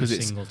him? Because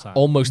it's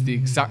almost the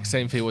exact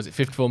same fee. Was it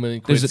 54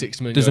 million quid,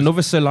 60 million? There's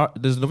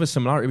another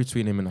similarity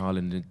between him and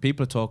Haaland.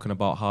 People are talking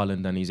about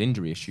Haaland and his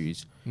injury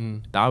issues.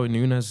 Darwin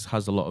Núñez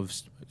has a lot of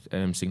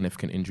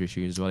significant injury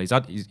issues as well.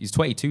 He's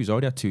 22. He's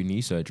already had 2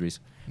 knee surgeries.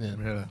 Yeah,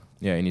 really?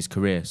 Yeah, in his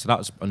career. So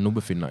that's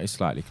another thing that is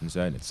slightly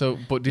concerning. So,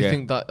 but do you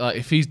think that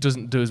if he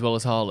doesn't do as well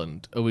as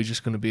Haaland, are we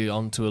just going to be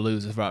on to a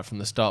loser right from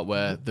the start,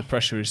 where the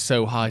pressure is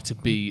so high to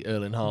beat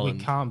Erling Haaland? We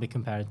can't be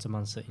compared to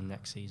Man City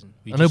next season.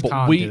 I know, but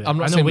I'm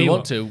not saying we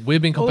want to. We're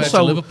being compared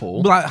to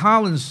Liverpool. Like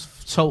Haaland's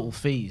total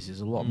fees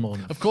is a lot more.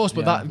 Of course,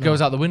 but that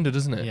goes out the window,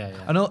 doesn't it? Yeah.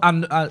 I know,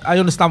 and I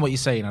understand what you're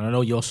saying, and I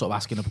know you're sort of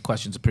asking a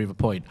question to prove a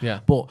point. Yeah.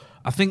 But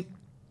I think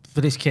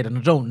for this kid, and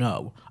I don't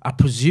know, I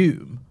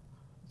presume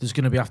there's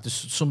going to be after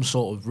some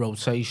sort of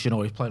rotation,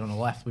 or he's playing on the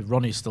left with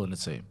Ronnie still in the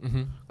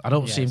team. I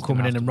don't see him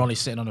coming in and Ronnie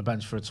sitting on a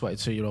bench for a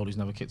 22-year-old who's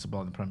never kicked a ball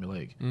in the Premier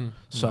League.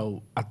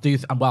 So I do,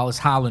 and whilst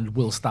Haaland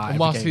will start, and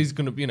whilst he's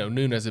going to,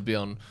 Núñez would be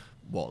on,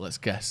 let's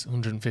guess,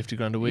 150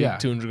 grand a week,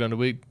 200 grand a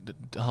week.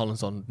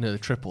 Haaland's on nearly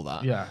triple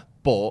that. Yeah,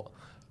 but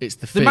it's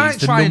the fees,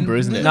 the number,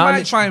 isn't it? They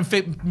might try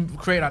and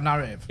create that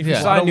narrative. If you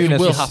sign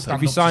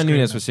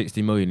Núñez for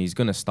 60 million, he's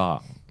going to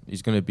start.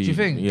 He's going to be. Do you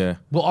think? Yeah.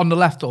 Well, on the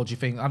left, or do you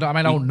think? I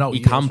don't know.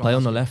 He can play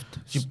on the left.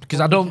 Because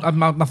I don't.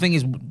 My thing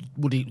is,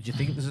 would he? Do you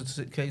think there's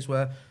a case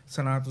where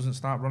Ten Hag doesn't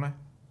start Ronnie?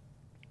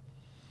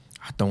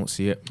 I don't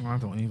see it. I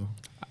don't either.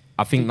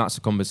 I think that's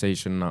a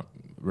conversation that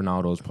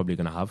Ronaldo's probably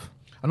going to have.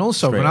 And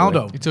also,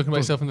 Ronaldo. You're talking about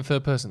yourself in the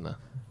third person there.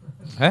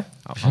 Huh?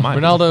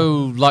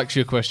 Ronaldo likes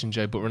your question,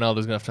 Jay, but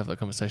Ronaldo's going to have that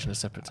conversation at a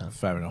separate time.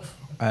 Fair enough.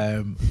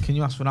 Can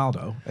you ask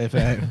Ronaldo? If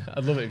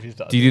I'd love it if you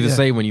started. Do you do the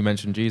same when you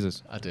mention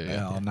Jesus? I do,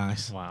 yeah. Oh,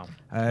 nice. Wow.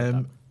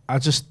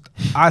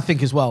 I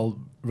think as well,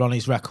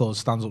 Ronnie's record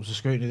stands up to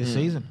scrutiny this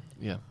season.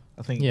 Yeah.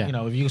 I think,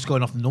 if you're just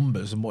going off the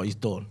numbers and what he's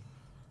done,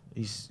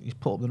 he's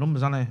put up the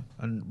numbers, hasn't he?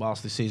 And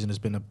whilst this season has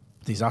been a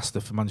disaster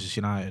for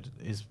Manchester United,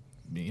 his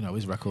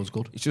his record's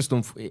good. It's just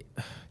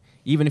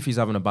even if he's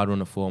having a bad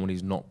run of form and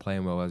he's not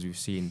playing well, as we've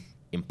seen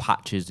in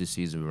patches this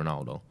season with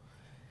Ronaldo,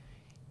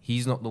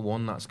 he's not the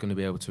one that's going to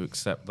be able to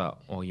accept that,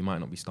 you might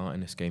not be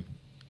starting this game.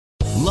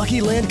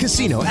 Lucky Land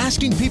Casino,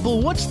 asking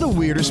people, what's the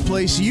weirdest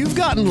place you've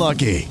gotten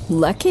lucky?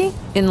 Lucky?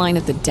 In line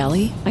at the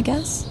deli, I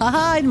guess?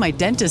 Aha, in my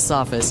dentist's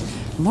office.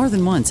 More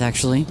than once,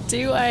 actually.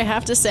 Do I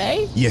have to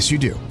say? Yes, you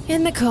do.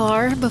 In the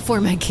car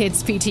before my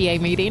kids' PTA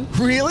meeting.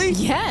 Really?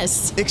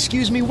 Yes.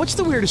 Excuse me, what's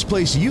the weirdest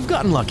place you've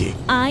gotten lucky?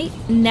 I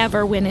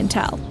never win and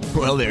tell.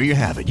 Well, there you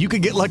have it. You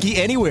can get lucky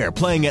anywhere,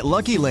 playing at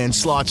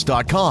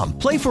LuckyLandSlots.com.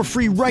 Play for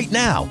free right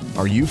now.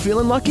 Are you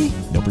feeling lucky?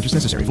 No purchase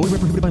necessary. Void where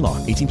prohibited by law.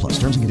 18+.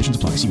 Terms and conditions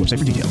apply. See website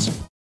for details.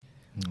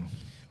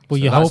 But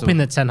you're hoping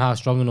that Ten Hag's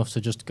strong enough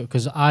to just go,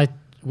 because I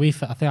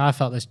think I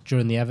felt this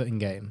during the Everton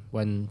game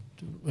when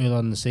early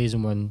on in the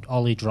season when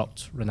Ollie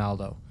dropped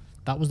Ronaldo.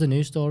 That was the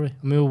news story,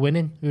 and we were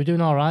winning. We were doing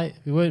all right.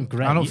 We weren't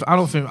great. I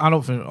don't think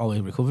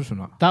Ollie recovered from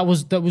that. That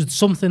was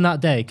something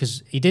that day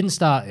because he didn't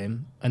start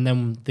him, and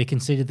then they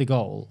conceded the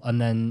goal, and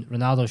then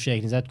Ronaldo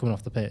shaking his head coming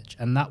off the pitch,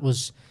 and that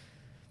was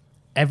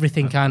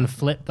everything kind of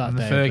flipped that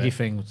day. The Fergie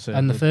thing,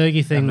 and the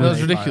Fergie thing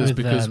was ridiculous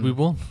because we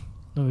won.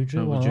 No, we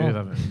drew.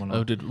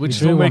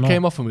 Which one where he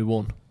came off and we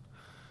won?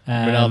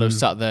 Ronaldo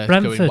sat there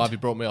Brentford. going, why have you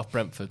brought me off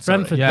Brentford?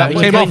 Brentford. Yeah, he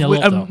came off.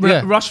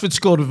 Rashford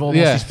scored with almost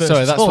his first.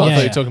 Sorry, that's goal. what I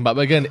thought you were talking about.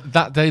 But again,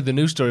 that day the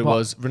news story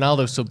was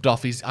Ronaldo subbed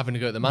off. He's having to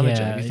go at the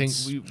manager. Yeah,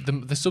 you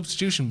think the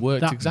substitution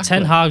worked exactly.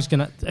 Ten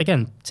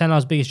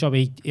Hag's biggest job.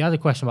 He had a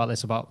question about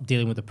this about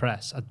dealing with the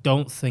press. I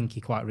don't think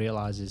he quite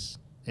realises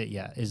it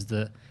yet. Is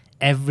that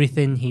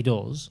everything he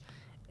does?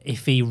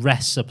 If he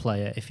rests a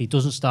player, if he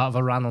doesn't start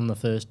Varane on the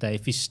first day,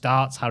 if he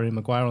starts Harry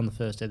Maguire on the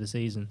first day of the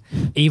season,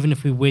 even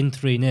if we win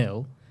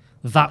 3-0,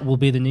 that will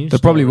be the news. There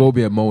probably will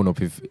be a moan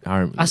up if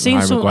Harry I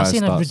seen starts.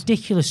 a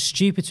ridiculous,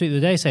 stupid tweet the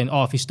other day saying,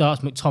 if he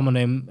starts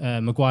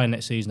McTominay Maguire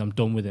next season, I'm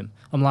done with him.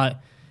 I'm like,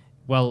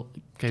 well,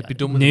 be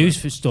done with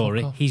news for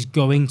story. He's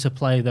going to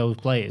play those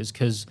players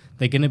because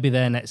they're going to be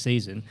there next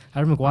season.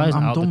 Harry Maguire's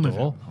out the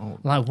door.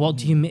 Like, what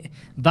do you mean?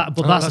 But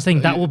that's the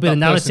thing. That will be the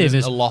narrative.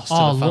 Is a loss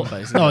to the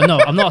fan base. No,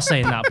 I'm not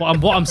saying that.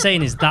 But what I'm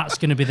saying is that's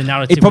going to be the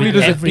narrative. He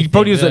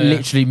probably doesn't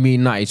literally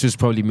mean that. It's just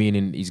probably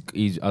meaning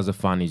he's as a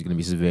fan he's going to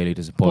be severely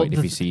disappointed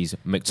if he sees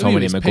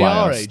McTominay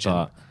Maguire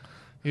start.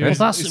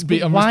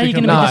 Well, why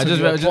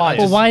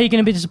are you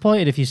going to be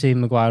disappointed if you see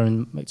Maguire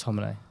and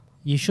McTominay?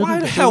 You shouldn't. Why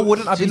the hell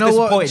wouldn't I be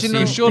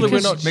disappointed? Surely we're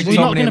not.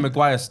 McTominay and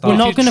Maguire start. We're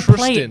not going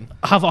to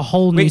have a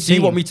whole new team. So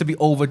you want me to be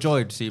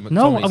overjoyed to see McTominay?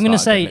 No, I'm going to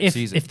say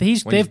if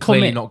they've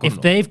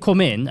come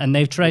in and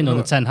they've trained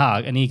under Ten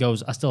Hag and he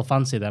goes, I still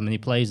fancy them, and he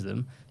plays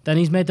them, then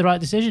he's made the right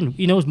decision.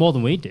 He knows more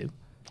than we do.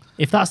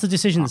 If that's the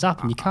decision that's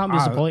happened, you can't be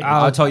disappointed.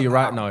 I'll tell you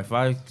right now,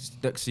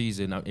 next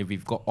season, if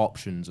we've got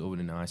options other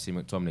than I see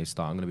McTominay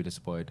start, I'm going to be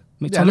disappointed.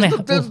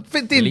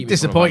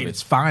 Disappointed,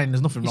 it's fine.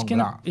 There's nothing wrong with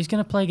that. He's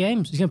going to play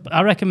games.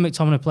 I reckon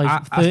McTominay plays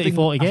 30,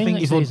 40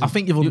 games. I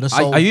think you've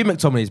undersold. Are you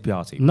McTominay's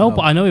PR team? No,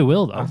 but I know he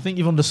will, though. I think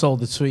you've undersold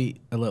the tweet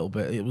a little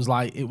bit. It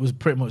was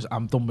pretty much,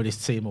 I'm done with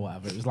this team or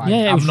whatever. It was like,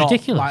 it was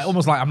ridiculous.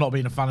 Almost like I'm not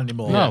being a fan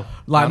anymore. No.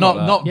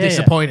 Not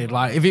disappointed.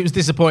 Like, if it was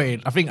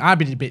disappointed, I think I'd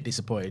be a bit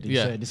disappointed in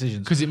certain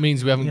decisions. Because it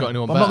means we haven't got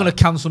anyone better. I'm not going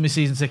to cancel my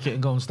season ticket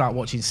and go and start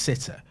watching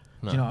City.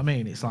 Do you know what I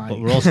mean? It's like, but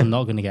we're also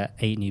not going to get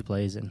 8 new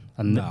players in,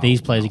 and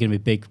these players are going to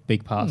be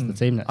big parts of the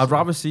team next. I'd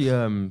rather see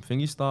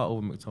Thingy start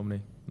over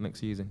McTominay next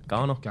season.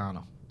 Garner,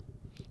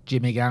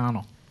 Jimmy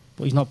Garner.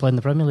 But he's not playing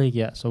the Premier League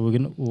yet, so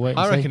we'll wait.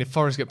 I reckon if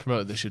Forest get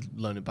promoted, they should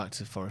loan it back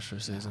to Forest for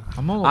a season.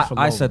 I'm all up for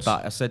I said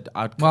that. I said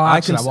I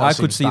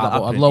could see that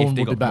happening if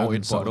they got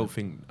promoted, but I don't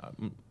think.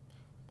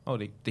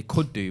 They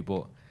could do,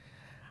 but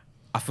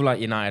I feel like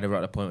United are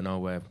at a point now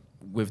where,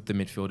 with the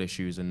midfield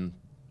issues, and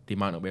they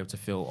might not be able to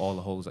fill all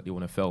the holes that they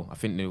want to fill. I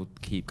think they'll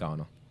keep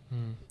Garner.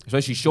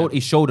 Especially he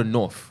showed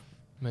enough.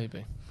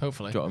 Maybe.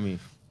 Hopefully. Do you know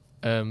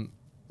what I mean?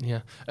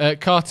 Yeah.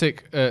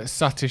 Kartik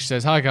Satish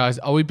says, hi guys,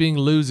 are we being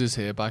losers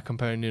here by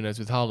comparing Núñez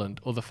with Haaland?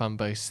 Other fan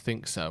base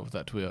think so,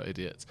 that we are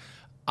idiots.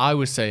 I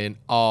was saying,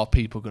 are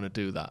people going to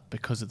do that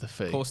because of the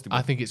fee? Of course they will.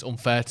 I think it's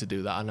unfair to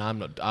do that,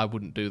 and I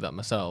wouldn't do that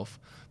myself.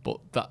 But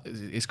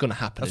it's going to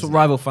happen. That's what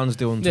rival fans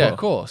do on Twitter. Yeah, of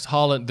course.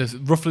 Haaland, there's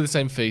roughly the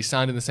same fee,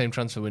 signed in the same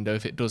transfer window.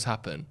 If it does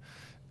happen,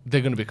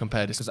 they're going to be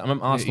compared. Because I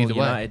remember Arsenal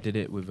United did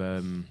it with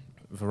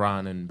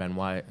Varane and Ben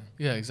White.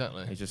 Yeah,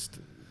 exactly. They just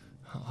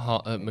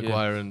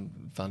Maguire and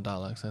Van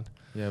Dijk, like I said.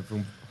 Yeah,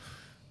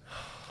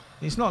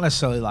 it's not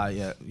necessarily like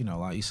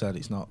like you said,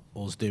 it's not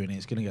us doing it.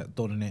 It's going to get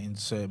done in it in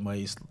certain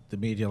ways. The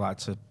media like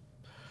to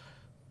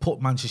put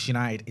Manchester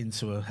United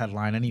into a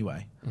headline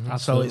anyway.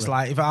 So it's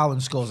like if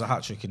Haaland scores a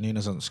hat trick and Núñez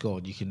hasn't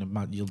scored, you can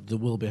imagine there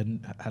will be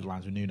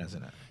headlines with Núñez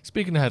in it.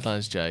 Speaking of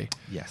headlines, Jay.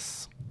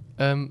 Yes.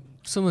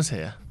 Summer's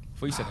here. I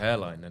thought you said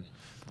hairline then.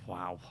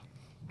 Wow.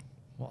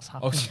 What's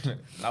happening?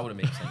 That would have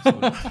made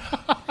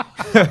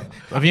sense.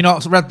 Have you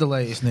not read the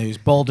latest news?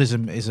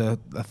 Baldism is a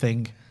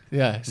thing.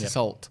 Yeah, it's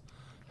assault.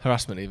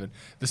 harassment even.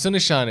 The sun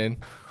is shining,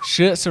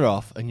 shirts are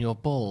off, and your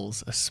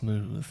balls are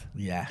smooth.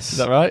 Yes. Is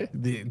that right?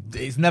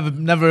 It's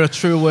never a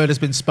true word has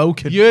been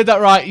spoken. You heard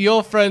that right.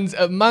 Your friends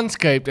at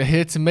Manscaped are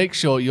here to make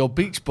sure your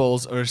beach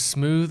balls are as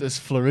smooth as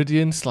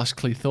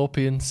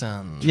Floridian/Cleethorpeian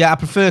sand. Yeah, I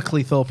prefer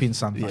Cleethorpeian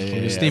sand.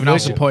 Yeah. Stephen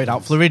Howson pointed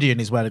out Floridian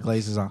is where the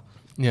Glazers are.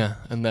 Yeah,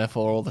 and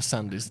therefore all the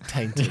sand is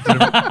tainted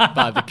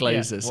by the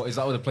Glazers. Yeah. What is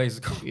that? What the place is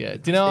called? Yeah,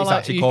 do you know? It's Like,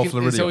 actually called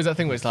Floridian. It's always that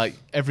thing where it's like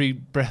every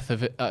breath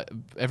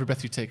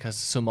you take has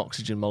some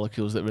oxygen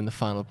molecules that are in the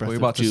final breath We're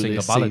of about to sing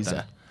Julius a ballad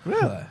Caesar. then.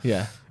 Really?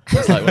 Yeah.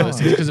 It's like one of those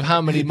things because of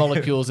how many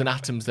molecules and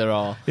atoms there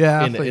are in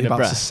a about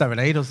breath. to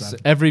serenade us then.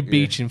 Every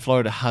beach in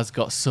Florida has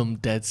got some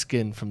dead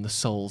skin from the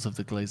soles of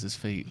the Glazers'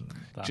 feet,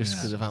 just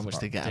because of how much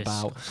they get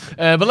about.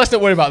 But let's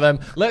not worry about them.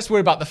 Let's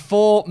worry about the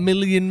 4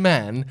 million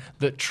men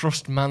that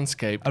trust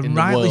Manscaped And in the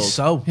world. rightly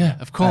so. Yeah,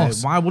 of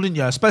course. Why wouldn't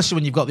you? Especially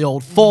when you've got the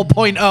old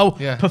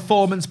 4.0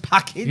 performance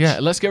package. Yeah,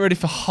 let's get ready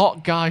for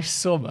hot guy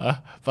summer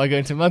by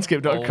going to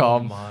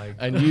manscaped.com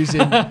and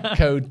using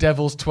code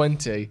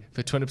DEVILS20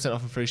 for 20%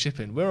 off and free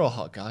shipping. We're all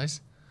hot guys.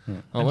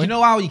 And do you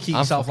know how you keep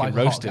I'm yourself like fucking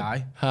a hot roasted.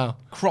 guy? How?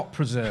 Crop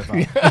preserver.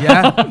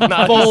 Yeah?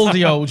 Ball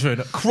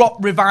deodorant.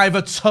 Crop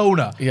reviver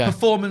toner. Yeah.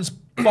 Performance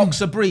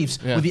boxer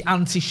briefs with the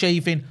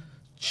anti-chafing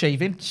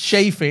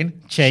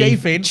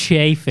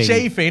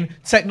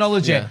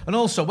technology. Yeah. And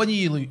also, when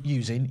you're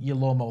using your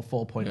Lawnmower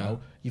 4.0,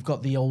 you've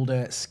got the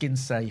older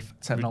skin-safe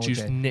technology.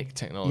 Reduced nick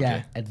technology.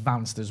 Yeah,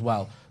 advanced as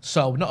well.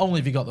 So not only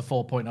have you got the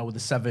 4.0 with the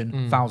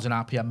 7,000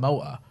 RPM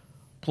motor,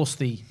 plus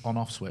the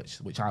on-off switch,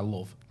 which I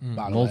love.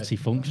 By the way.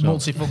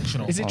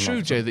 Multifunctional. Is it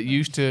true, Jay, that you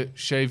used to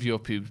shave your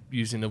pubes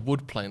using a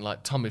wood plane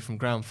like Tommy from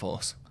Ground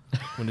Force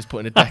when he was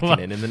putting a decking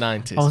in the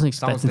 90s? I wasn't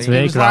expecting to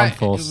hear Ground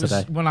Force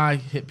today. When I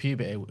hit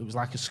puberty, it was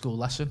like a school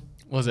lesson.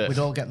 Was it? We'd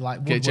all get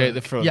like Get Jay at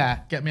the front. Yeah,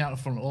 get me out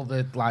the front. All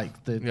the what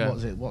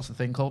is it? What's the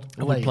thing called?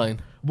 A wood plane.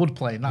 Wood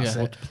plane. That's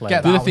it. The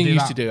other thing you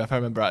used to do, if I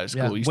remember right at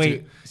school,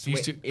 you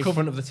used to in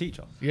front of the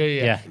teacher.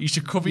 Yeah. You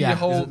should cover your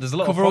whole, there's a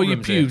lot of cover all your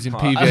problems pubes in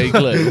here. PVA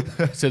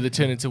glue, so they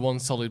turn into one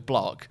solid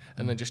block,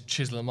 and then just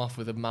chisel them off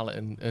with a mallet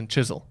and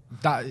chisel.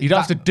 You don't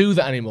have to do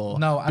that anymore.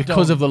 No, I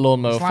because don't. of the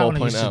Lawnmower It's like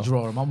when I used to 4.0.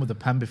 draw them on with a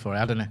pen before,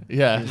 hadn't it?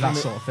 Yeah. That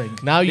sort of thing.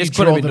 Now you This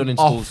could have draw been done them in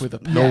off schools. with a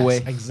pen. No way.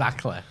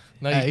 Exactly.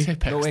 Now you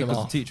Tipp-Ex No way, them because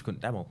the off. teacher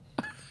couldn't demo.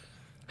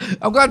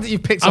 I'm glad that you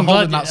picked I'm up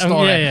on glad- that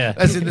story. yeah.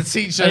 As in the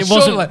teacher. It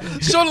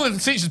wasn't- Surely the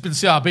teacher's been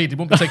CRB'd. He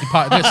won't be taking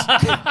part in this.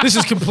 This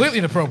is completely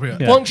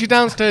inappropriate. Once your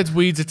downstairs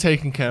weeds are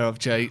taken care of,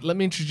 Jay, let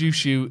me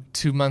introduce you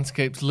to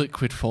Manscaped's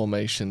liquid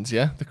formations,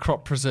 yeah? The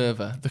crop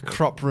preserver, the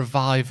crop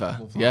reviver,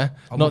 yeah?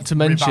 I Not love to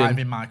mention...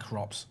 reviving my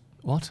crops.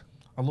 What?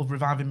 I love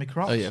reviving my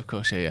crops. Oh, yeah, of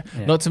course, yeah.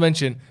 Not to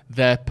mention,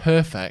 they're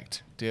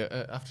perfect. Do you,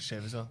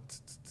 aftershave as well?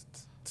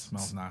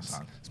 Smells nice.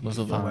 That. Smells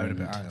lovely. Wearing a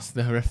bit, aren't you? It's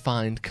the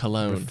refined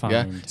cologne.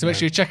 Yeah. Refined, So make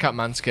sure you check out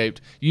Manscaped.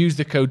 Use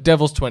the code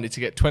DEVILS20 to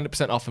get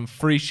 20% off and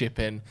free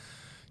shipping.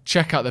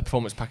 Check out the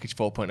Performance Package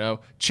 4.0.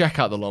 Check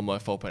out the Lawnmower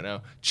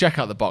 4.0. Check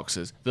out the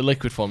boxers, the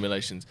liquid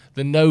formulations,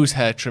 the nose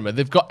hair trimmer.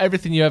 They've got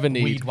everything you ever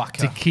need Weed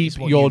whacker to keep is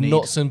what your you need.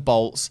 nuts and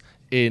bolts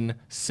in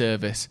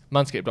service.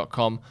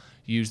 Manscaped.com.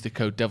 Use the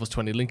code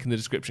DEVILS20. Link in the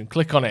description.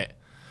 Click on it.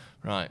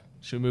 Right.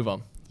 Should we move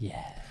on?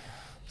 Yeah.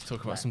 Let's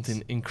talk about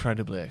something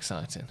incredibly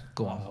exciting.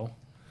 Go on.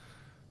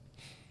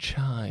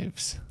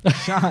 Chives.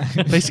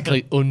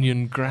 Basically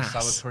onion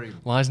grass. Sour cream.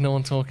 Why is no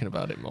one talking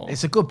about it more?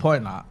 It's a good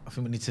point, that. I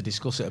think we need to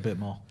discuss it a bit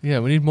more. Yeah,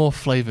 we need more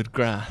flavoured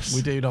grass.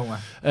 We do, don't we?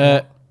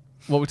 What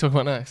are we talking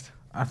about next?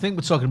 I think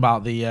we're talking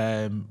about the...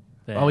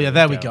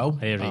 There we go.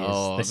 Here he is.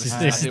 Oh, This this is is-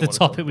 this I is didn't the wanna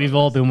talk topic we've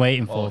all been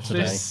waiting for today.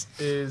 This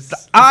is...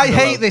 I this is a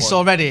hate low this point.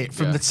 already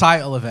from Yeah. the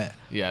title of it.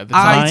 Yeah, the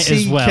Might ITK.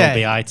 as well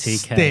be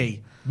ITK.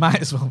 Steve. Might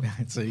as well be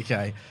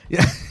ITK.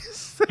 Yeah.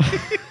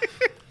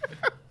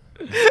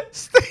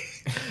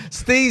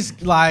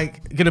 Steve's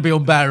like going to be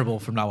unbearable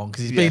from now on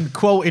because he's been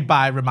quoted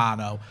by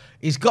Romano.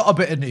 He's got a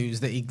bit of news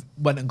that he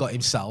went and got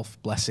himself,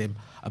 bless him,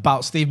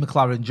 about Steve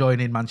McLaren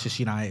joining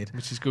Manchester United.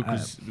 Which is good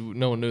because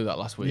no one knew that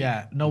last week.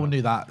 Yeah, no one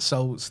knew that.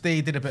 So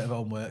Steve did a bit of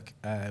homework,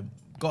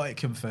 got it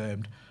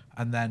confirmed,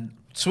 and then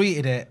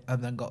tweeted it,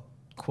 and then got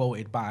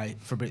quoted by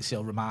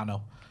Fabrizio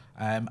Romano.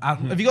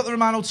 Have you got the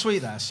Romano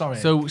tweet there? Sorry.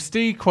 So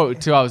Steve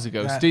quoted 2 hours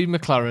ago, Yeah. Steve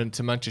McLaren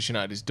to Manchester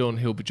United is done.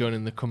 He'll be joining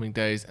in the coming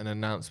days. An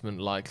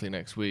announcement likely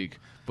next week,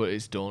 but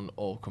it's done,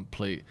 all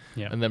complete.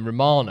 Yeah. And then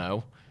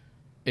Romano,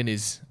 in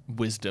his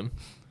wisdom,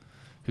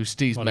 who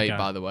Steve's What a mate, guy.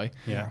 by the way,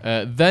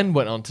 Yeah. then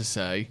went on to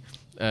say,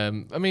 I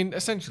mean,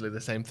 essentially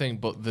the same thing,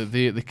 but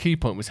the key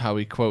point was how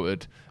he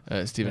quoted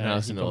Stephen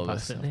Howson and all gone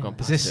this. past it, I've yeah. gone Is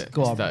past this- it.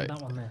 go on. That-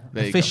 That one there.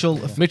 there you go.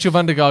 Official. Mitchell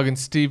van der Gaag and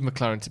Steve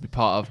McLaren to be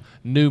part of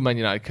new Man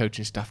United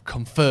coaching staff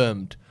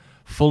confirmed.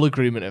 Full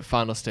agreement at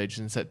final stages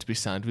and set to be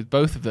signed with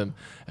both of them.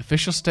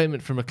 Official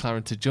statement from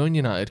McLaren to join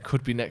United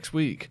could be next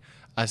week,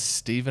 as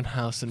Stephen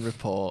Howson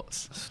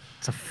reports.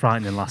 It's a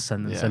frightening last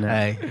sentence, Yeah. isn't it?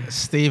 Hey,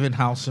 Stephen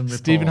Howson reports.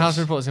 Stephen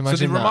Howson reports. Imagine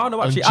did that Romano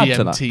on actually add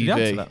to that? Did he add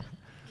to GMTV. that?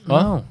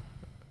 What?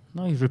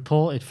 No, he's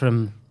reported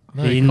from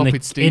No, he in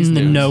copied Steve's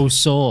the news. no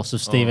source of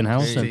Stephen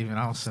Howson. Stephen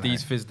Howson.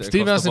 Steve's fizzed it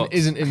Steve across the Howson box.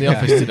 isn't in the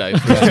office today.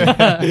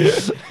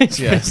 He's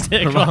fizzed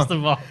it across the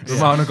box.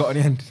 Romano got on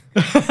the end.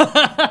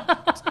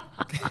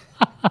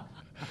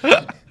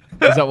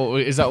 Is that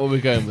what we're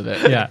going with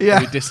it? Yeah. Yeah. Are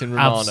we dissing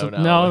Romano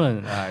now? No.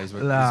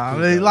 Nah, I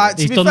mean, like,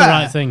 to He's be done fair, the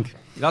right thing.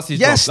 That's his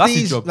yes, job. That's his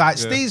Steve's, job. like,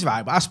 Yeah. Steve's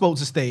right, but I spoke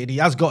to Steve and he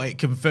has got it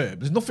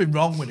confirmed. There's nothing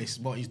wrong with this,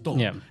 what he's done.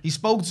 Yeah. He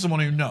spoke to someone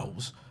who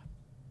knows.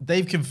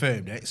 They've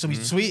confirmed it. So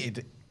he's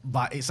tweeted,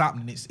 like, it's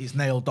happening, it's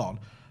nailed on.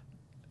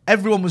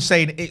 Everyone was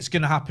saying it's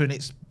going to happen.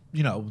 It's,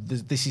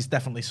 this is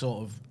definitely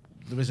sort of,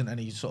 there isn't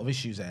any sort of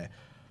issues there.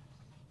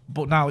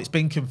 But now it's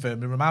been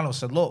confirmed and Romano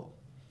said, look,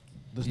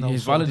 there's no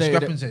He's sort of validated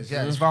discrepancies. it.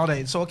 Yeah, it's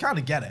validated. So I kind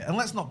of get it. And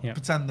let's not Yeah.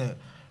 pretend that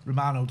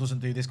Romano doesn't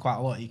do this quite a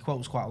lot. He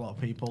quotes quite a lot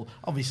of people.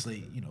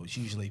 Obviously, it's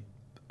usually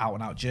out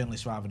and out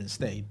journalists rather than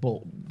Steve.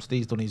 But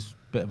Steve's done his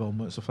bit of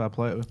homework, so fair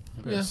play to him.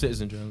 Yeah.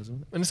 Citizen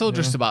journalism. And it's all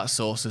just about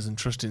sources and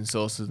trusting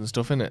sources and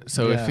stuff, isn't it?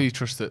 So Yeah. if he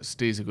trusts that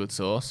Steve's a good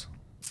source,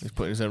 he's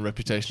putting his own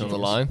reputation on the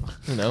line.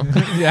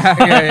 Yeah.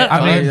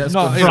 I mean, that's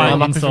not, good.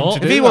 I'm happy for him to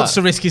if do he that. wants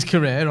to risk his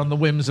career on the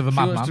whims of a If he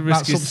wants to madman,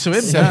 risk that's his up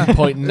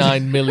to him.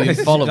 7.9 million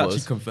Actually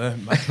followers.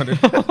 confirmed. Do you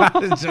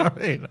know what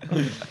I mean?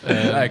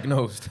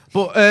 Diagnosed.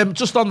 But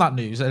just on that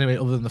news, anyway,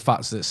 other than the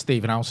fact that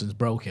Stephen Howson's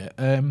broke it,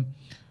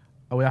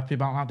 are we happy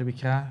about that? Do we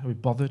care? Are we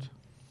bothered?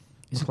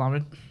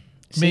 McLaren?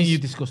 Me and you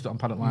discussed it on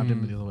Paddock Live,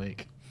 didn't we, the other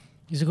week?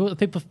 He's a good.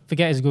 People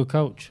forget he's a good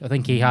coach. I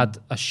think he had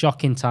a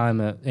shocking time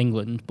at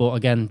England, but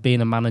again, being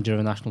a manager of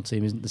a national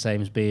team isn't the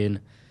same as being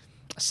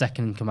a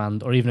second in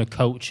command or even a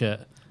coach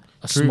at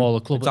a smaller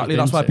club. Exactly.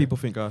 That's why people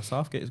think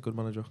Southgate is a good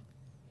manager.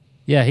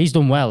 Yeah, he's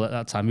done well at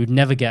that time. He would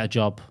never get a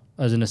job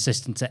as an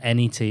assistant to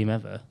any team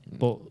ever,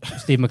 but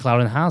Steve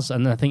McLaren has,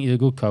 and I think he's a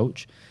good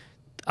coach.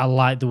 I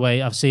like the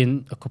way I've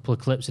seen a couple of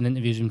clips and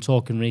interviews of him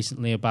talking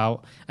recently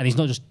about, and he's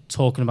not just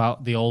talking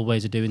about the old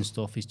ways of doing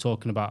stuff. He's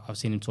talking about, I've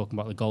seen him talking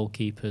about the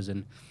goalkeepers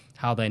and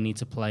how they need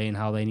to play and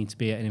how they need to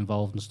be getting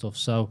involved and stuff.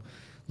 So,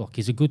 look,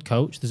 he's a good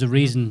coach. There's a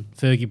reason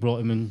Fergie brought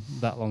him in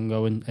that long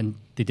ago, and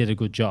they did a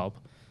good job.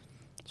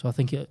 So I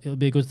think it'll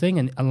be a good thing.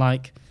 And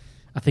like,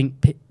 I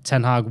think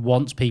Ten Hag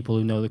wants people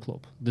who know the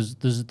club.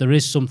 There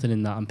is something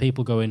in that, and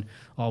people going,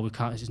 oh, we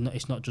can't.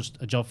 It's not just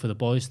a job for the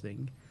boys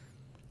thing.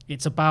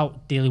 It's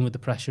about dealing with the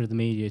pressure of the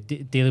media,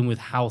 dealing with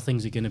how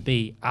things are going to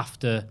be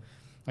after,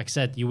 like I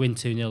said, you win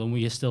 2-0 and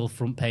we're still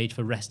front page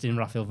for resting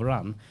Rafael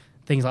Varane.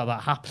 Things like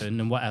that happen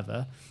and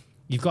whatever.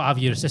 You've got to have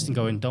your assistant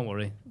going, don't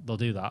worry, they'll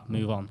do that,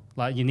 move on.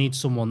 Like, you need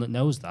someone that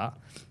knows that.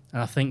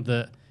 And I think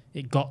that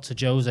it got to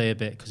Jose a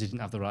bit because he didn't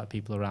have the right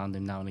people around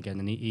him now and again,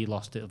 and he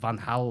lost it. Van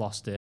Gaal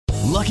lost it.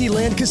 Lucky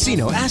Land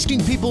Casino,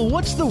 asking people,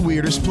 what's the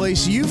weirdest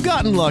place you've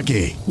gotten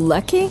lucky?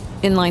 Lucky?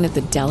 In line at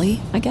the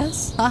deli, I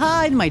guess?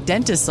 Aha, in my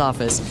dentist's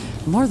office.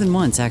 More than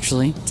once,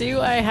 actually.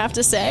 Do I have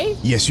to say?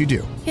 Yes, you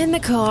do. In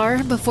the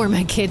car before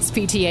my kids'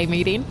 PTA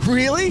meeting.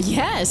 Really?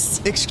 Yes.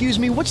 Excuse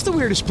me, what's the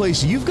weirdest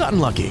place you've gotten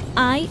lucky?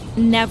 I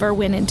never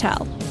win and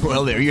tell.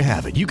 Well, there you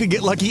have it. You can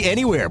get lucky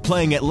anywhere,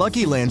 playing at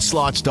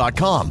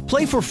LuckyLandSlots.com.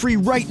 Play for free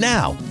right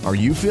now. Are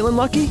you feeling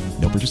lucky?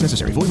 No purchase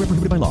necessary. Void where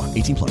prohibited by law.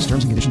 18+.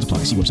 Terms and conditions apply.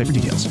 See website for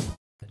details.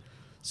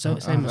 So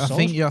I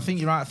think you're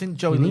right. I think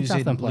Joey You need to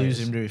have them players.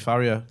 losing Rui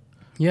Faria.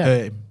 Yeah.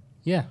 hurt him.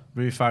 Yeah.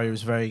 Rui Faria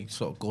was very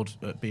sort of good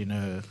at being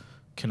a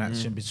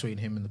connection between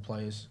him and the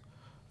players.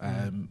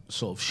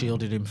 Sort of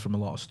shielded him from a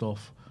lot of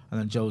stuff. And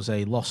then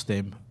Jose lost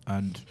him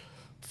and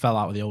fell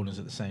out with the owners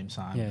at the same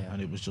time. Yeah, yeah.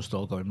 And it was just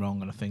all going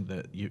wrong. And I think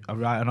that you are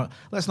right. And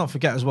let's not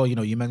forget as well,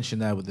 you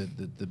mentioned there with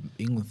the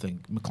England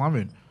thing,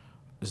 McLaren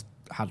has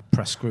had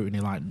press scrutiny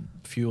like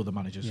few other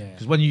managers. Yeah.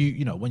 Because when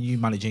you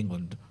manage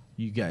England,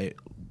 you get it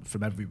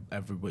from every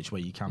which way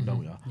you can,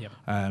 don't you? Yep.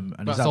 And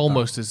That's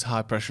almost as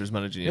high pressure as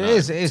managing United. It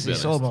is. to be It's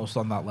honest. almost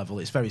on that level.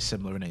 It's very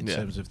similar in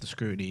terms of the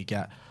scrutiny you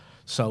get.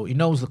 So he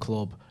knows the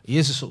club. He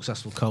is a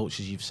successful coach,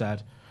 as you've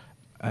said.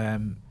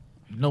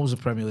 Knows the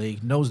Premier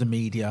League, knows the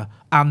media,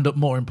 and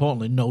more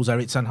importantly, knows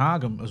Erik ten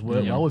Hag and has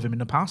worked well with him in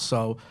the past.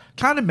 So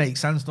kind of makes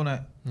sense, doesn't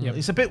it? Yep.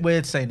 It's a bit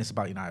weird saying this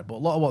about United, but a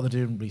lot of what they're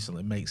doing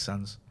recently makes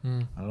sense. I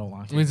don't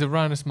like I mean, he's a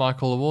Rhinus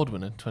Michael Award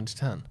winner in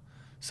 2010.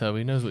 So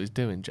he knows what he's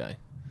doing, Jay.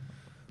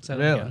 So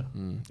Really?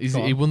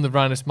 He won the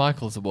Rhinus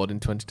Michaels Award in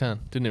 2010,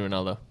 didn't he,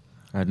 Ronaldo?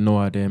 I had no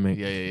idea, mate.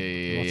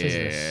 Yeah.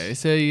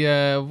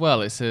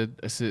 What is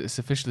this? It's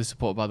officially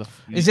supported by the.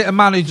 Is it a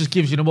man who just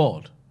gives you an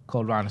award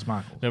called Rhinus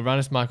Michael? No,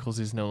 Rhinus Michaels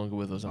is no longer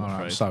with us, I'm All right,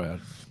 afraid. sorry.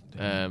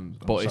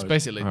 But it's sorry.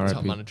 basically the top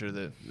R.I.P. manager of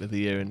the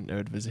year in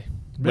Eredivisie.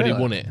 But he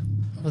Really? won it.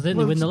 Well, didn't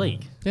he win the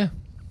league? Yeah.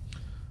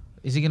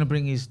 Is he going to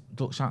bring his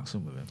Dutch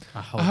accent with him?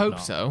 I hope not.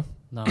 so.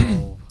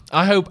 No.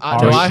 I hope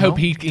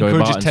he Joey encourages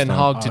Barton's Ten fan.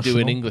 Hag to do an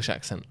Arsenal. English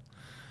accent.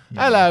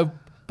 Hello,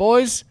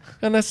 boys.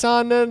 Gonna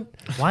sign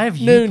Why have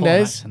you put an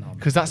Nunes accent on?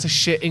 because that's a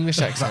shit English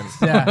accent.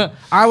 Yeah.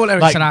 I want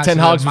Erik Like ten Hag Ten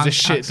to do Hag's a was a man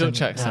shit accent.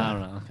 Dutch accent. I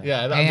don't know. Okay.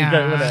 Yeah, that'd be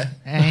great, wouldn't it?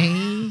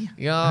 Hey,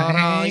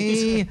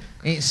 Yeah,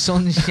 it's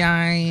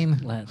sunshine.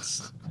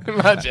 Let's.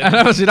 Imagine. I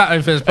never see that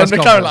in first And press the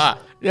conference. camera like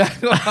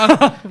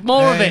that. Yeah.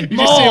 More of it. You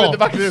More. just see him at the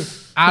back of the room.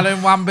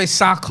 Alan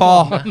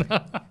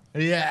Wan-Bissaka.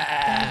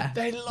 Yeah.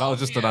 They love That was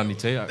just an Andy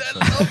Tate accent.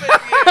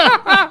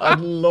 I'd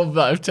love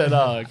that if Ten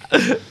Hag.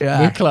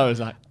 Yeah. McLaren was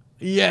like,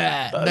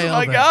 Yeah. that's nailed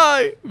my it.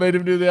 guy. Made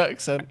him do the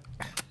accent.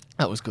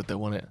 That was good, though,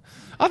 wasn't it?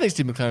 I think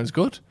Steve McLaren's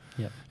good.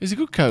 Yeah. He's a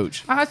good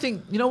coach. I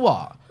think, you know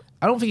what?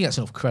 I don't think he gets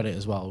enough credit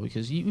as well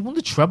because he won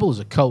the treble as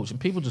a coach and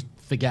people just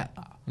forget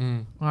that.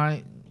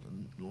 Right?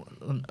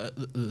 At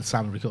the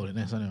time of recording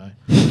this, anyway.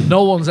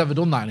 No one's ever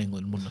done that in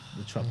England, won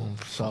the treble.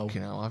 So,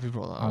 Fucking hell, have you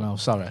brought that I up? know,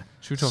 sorry.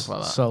 Should we talk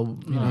about that? So,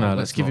 you know, No, let's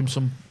let's give not. him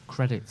some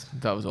credit.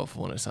 That was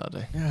awful on a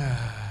Saturday.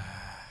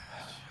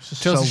 It's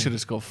just Chelsea so- should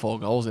have scored 4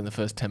 goals in the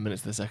first 10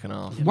 minutes of the second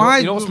half. Why?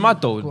 You know what's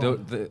mad though? Go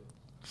on.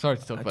 Sorry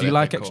to talk about Do you it,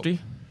 like Cup. XG?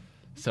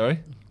 Sorry?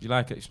 Do you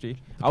like XG?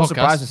 I was podcast?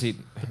 surprised to see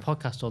The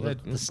podcast or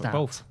the stat?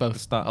 both. Both. The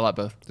stat. I like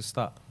both. The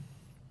stat.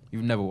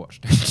 You've never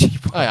watched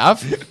XG. I have.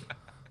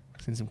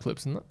 Seen some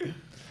clips in that.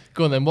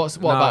 Go on then. What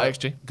about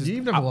XG?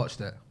 You've never watched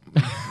it.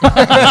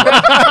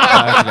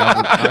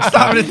 I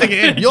Starting to think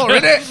it in. You're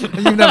in it,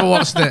 and you've never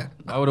watched it.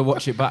 would have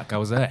watched it back. I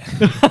was there.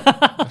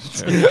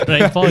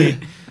 Great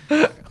point.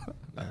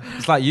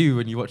 It's like you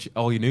when you watch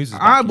all your news.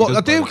 I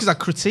do because I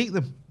critique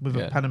them with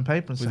Yeah. a pen and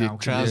paper and With say, your "How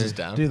can you trousers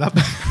down. do that?"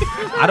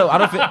 I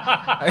don't think.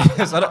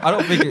 I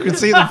don't think.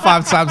 Critique them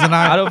 5 times a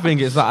night. I don't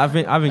think it's that. I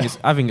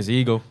think it's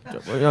ego.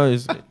 You know,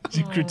 it's,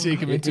 You critique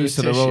him into a Each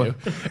to their own.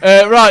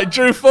 tissue. Right,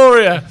 Drew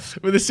Fourier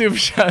with the super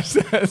chat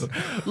says,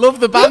 "Love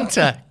the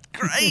banter."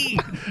 Great.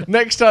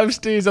 Next time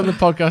Steve's on the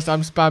podcast,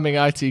 I'm spamming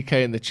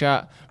ITK in the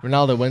chat.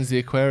 Ronaldo, when's the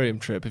aquarium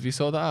trip? Have you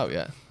sorted that out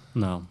yet?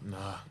 No.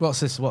 What's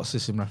this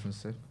in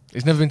reference to?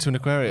 He's never been to an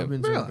aquarium.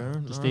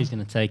 Steve's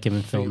going to take him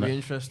and It'll film be it.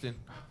 interesting.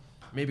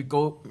 Maybe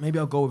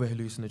I'll go with a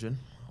hallucinogen.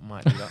 I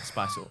might do that.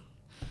 Spice it up.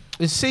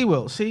 Is Sea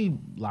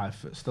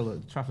Life still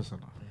at Trafford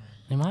Centre?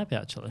 He might be,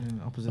 actually.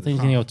 Opposite I think he's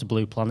going to go to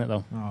Blue Planet,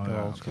 though. Oh, Go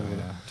yeah, old school okay, with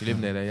it. yeah. Do you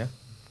live near there? Yeah.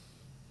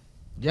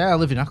 Yeah, I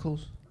live in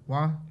Eccles.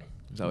 Why?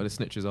 Is that where the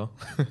snitches are?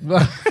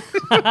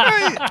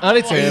 I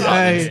need to hear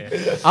about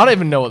this. I don't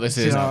even know what this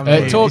is. Talk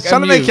He's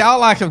trying to make it out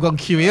like I've gone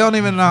QE on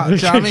him and that. Do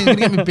you know what I mean? He's going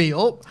to get me beat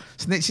up.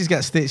 Snitches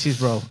get stitches,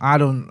 bro. I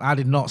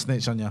did not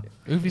snitch on you.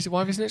 Why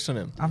have you snitched on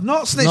him? I've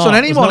not snitched on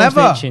anyone ever.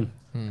 Snitching.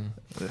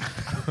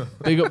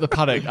 Big up the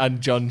paddock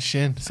and John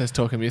Shin says,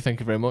 "Talking to you, thank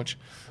you very much."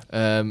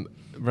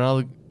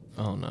 Ronaldo.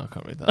 Oh no, I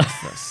can't read that.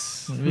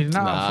 That's Reading that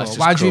out it's for? just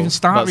Why'd you cruel. even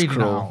start That's reading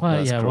cruel. that out? Well,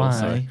 That's yeah, cruel, why?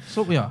 sorry.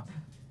 So we are.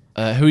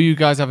 Who are you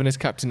guys having as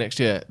captain next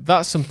year?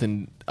 That's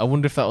something. I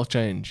wonder if that'll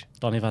change.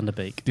 Donny van der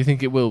Beek. Do you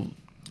think it will?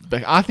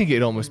 I think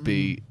it'd almost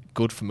be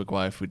good for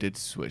Maguire if we did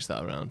switch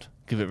that around.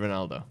 Give it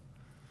Ronaldo.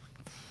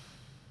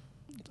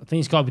 I think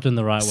it's got to be done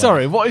the right way.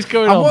 Sorry, what is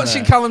going on? I'm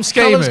watching there? Callum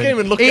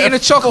Skaman looking eating at a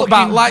chocolate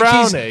bar fucking like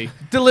brownie. he's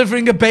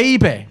delivering a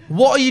baby.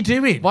 What are you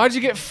doing? Why did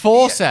you get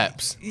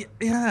forceps?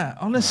 Yeah,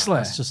 honestly.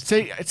 It's just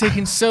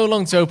Taking so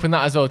long to open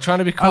that as well, trying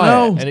to be quiet,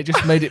 know. and it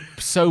just made it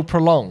so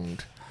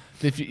prolonged.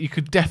 If you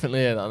could definitely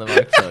hear that on the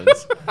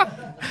microphones.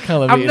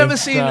 Callum I've eating never a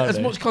seen as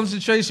brownie. much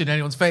concentration in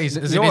anyone's face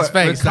as You in know his what,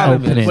 face with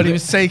Callum, then, when he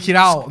was taking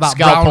out that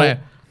Scalpel.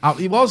 brownie.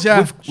 He was, yeah.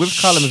 With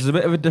Callum, there's a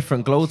bit of a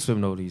different glow to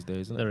him though these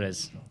days, isn't it? there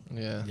is.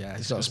 Yeah, Yeah,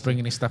 he's got a spring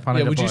in his step on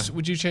Yeah, it.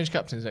 would you change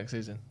captains next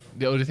season? Or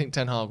do you think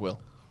Ten Hag will?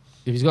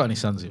 If he's got any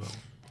sense, he will.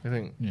 You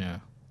think? Yeah.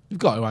 You've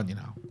got to, haven't you,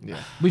 now?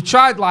 Yeah. We've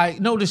tried,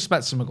 no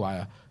disrespect to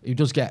Maguire. He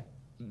does get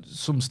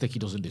some stick he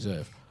doesn't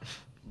deserve.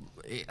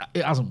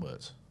 It hasn't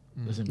worked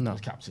as him as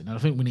captain. And I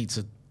think we need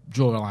to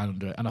draw a line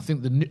under it. And I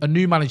think a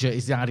new manager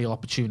is the ideal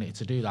opportunity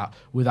to do that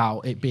without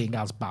it being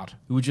as bad.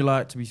 Who would you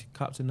like to be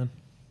captain then?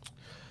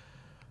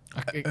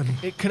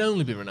 It can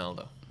only be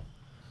Ronaldo.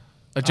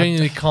 I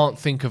genuinely can't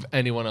think of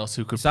anyone else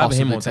who could It's either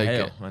possibly him or De take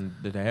Gea, it. and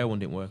the De Gea one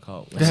didn't work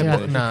out. Yeah,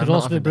 It nah, could not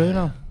also be having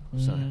Bruno.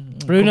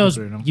 Bruno's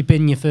Bruno's you've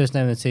been your first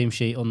name in the team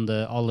sheet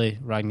under Ollie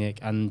Rangnick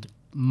and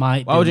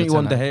might. Why wouldn't you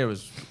want De Gea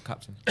as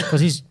captain?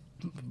 Because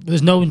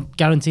there's no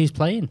guarantees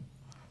playing.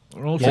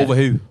 Over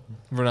who?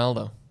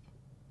 Ronaldo.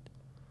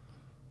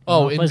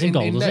 Oh, plays in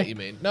goal, in does net, he? you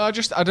mean? No, I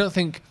don't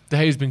think De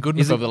Gea's been good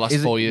enough over the last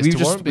 4 years to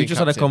warrant We being just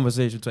had a captain.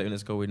 conversation 20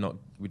 minutes ago. We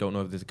don't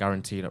know if there's a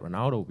guarantee that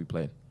Ronaldo will be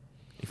playing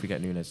if we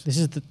get Nunes. This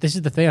is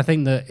the thing. I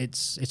think that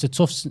it's a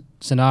tough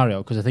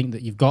scenario because I think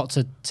that you've got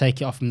to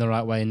take it off him the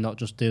right way and not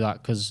just do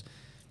that because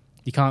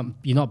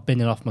you're not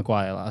binning off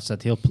Maguire. Like I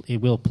said, he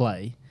will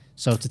play.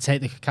 So to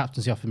take the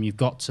captaincy off him, you've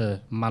got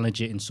to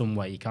manage it in some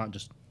way. You can't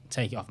just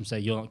take it off and say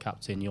you're not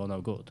captain, you're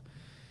no good.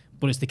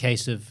 But it's the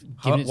case of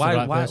giving it to the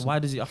right person. Why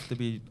does it have to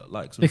be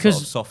like some Because-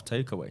 sort of soft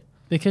takeaway?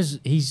 Because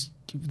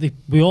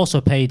we also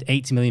paid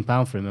 £80 million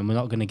for him and we're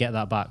not going to get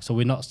that back. So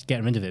we're not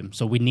getting rid of him.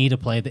 So we need a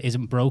player that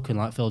isn't broken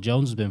like Phil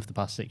Jones has been for the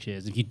past 6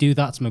 years. If you do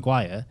that to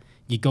Maguire,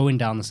 you're going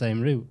down the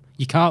same route.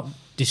 You can't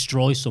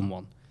destroy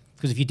someone.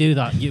 Because if you do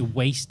that, you're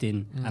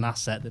wasting an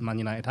asset that Man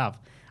United have.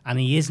 And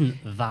he isn't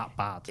that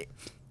bad.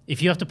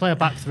 If you have to play a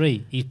back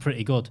three, he's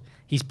pretty good.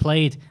 He's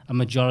played a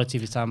majority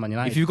of his time at Man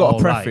United. If you've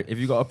got right. if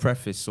you got to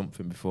preface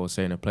something before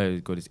saying a player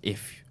is good, is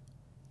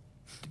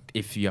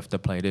if you have to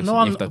play this, No,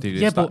 and you have to do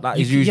this, yeah, that but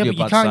is usually a you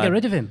bad can't sign. get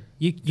rid of him.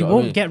 You know what I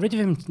won't mean? get rid of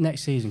him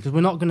next season because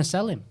we're not going to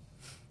sell him.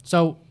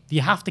 So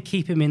you have to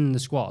keep him in the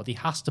squad. He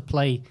has to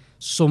play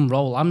some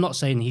role. I'm not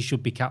saying he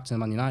should be captain of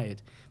Man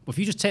United, But if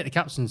you just take the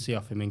captaincy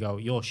off him and go,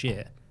 you're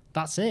shit,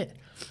 that's it.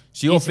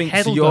 So you're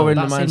in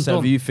the mindset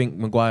of you you think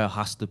Maguire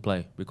has to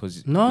play because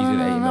he's no, an 80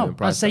 million no. I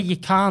price say tag? you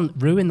can't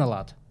ruin the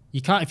lad.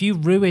 You can't if you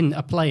ruin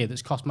a player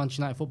that's cost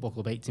Manchester United Football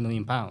Club £80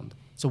 million.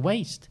 It's a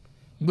waste.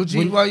 What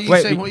are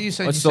you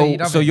saying?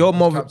 So you're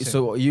more.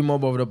 So are you more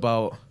bothered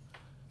about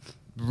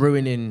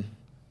ruining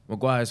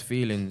Maguire's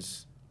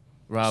feelings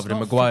rather than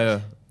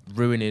Maguire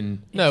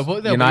ruining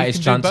United's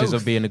chances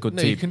of being a good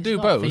team? You can do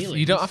both.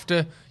 You don't have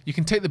to. You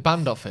can take the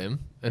band off him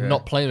and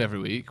not play him every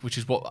week, which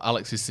is what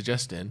Alex is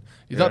suggesting.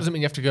 That doesn't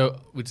mean you have to go.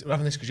 We're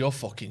having this because you're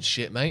fucking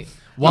shit, mate.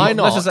 Why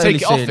not take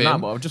it off him?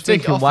 That, I'm just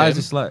thinking, why is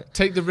this like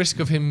take the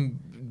risk of him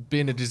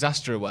being a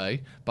disaster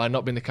away by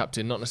not being the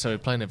captain, not necessarily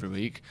playing every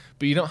week,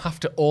 but you don't have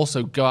to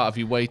also go out of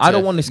your way to I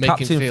don't want this make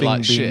captain him feel thing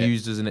like being shit.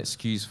 used as an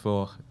excuse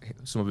for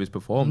some of his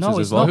performances No,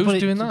 as it's well. not, Who's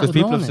doing that? Because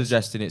people are honest.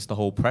 suggesting it's the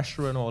whole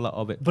pressure and all that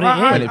of it. But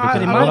it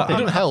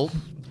doesn't help.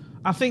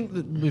 I think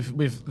that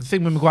with the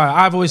thing with Maguire,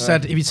 I've always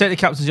said if you take the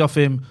captaincy off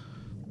him,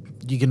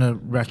 you're gonna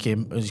wreck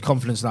him and his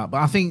confidence. That, but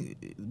I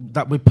think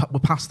that we're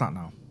past that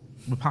now.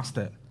 We're past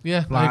it.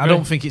 Yeah, I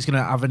don't think it's going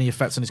to have any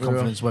effects on his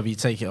confidence whether you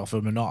take it off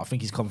him or not. I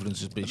think his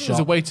confidence has been shot. There's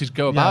a way to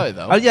go about it,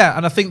 though.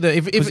 And I think that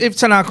if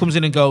Ten Hag comes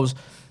in and goes,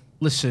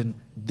 listen,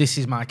 this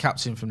is my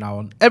captain from now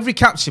on. Every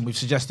captain we've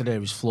suggested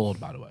here is flawed,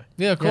 by the way.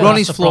 Yeah, of course.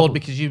 Ronnie's flawed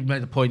because you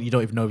made the point you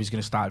don't even know if he's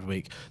going to start every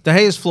week. De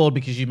Gea's flawed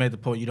because you made the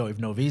point you don't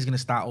even know if he's going to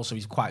start. Also,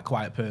 he's quite a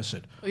quiet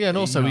person. Yeah, and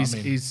also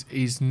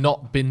he's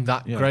not been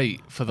that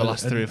great for the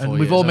last 3 or 4 years. And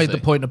we've all made the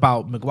point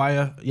about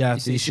Maguire. Yeah,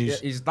 the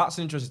issues. That's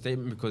an interesting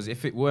statement because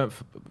if it weren't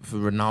for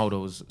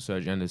Ronaldo's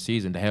surgery end of the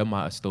season, De Gea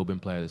might have still been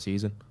player of the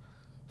season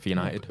for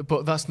United.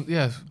 But that's But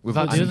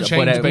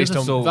changed based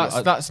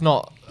on that's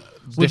not.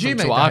 Would you Different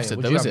make to what De I've Gea? said,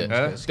 Would though, you is have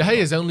it? De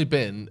Gea's only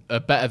been a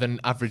better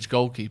than average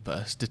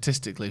goalkeeper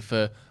statistically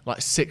for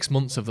like 6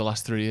 months of the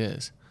last 3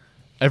 years.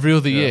 Every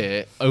other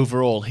year,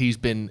 overall, he's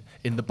been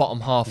in the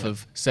bottom half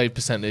of save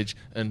percentage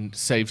and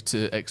save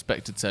to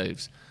expected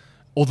saves,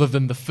 other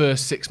than the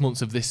first 6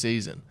 months of this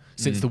season.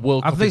 Since the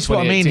World Cup in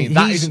 2018,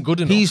 that isn't good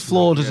enough. He's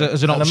flawed as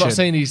an option. I'm not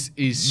saying he's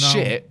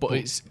shit, but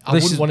I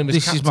wouldn't want him as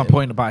captain. This is my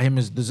point about him: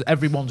 is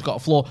everyone's got a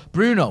flaw.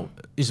 Bruno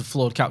is a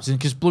flawed captain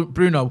because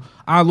Bruno,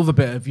 I love a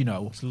bit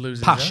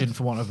of passion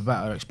for want of a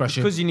better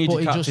expression. Because you need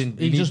your captain.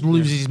 He just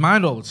loses his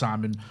mind all the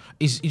time, and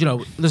he's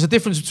there's a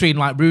difference between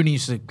like Rooney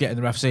used to get in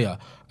the ref's ear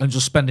and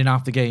just spending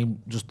half the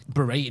game just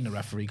berating the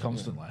referee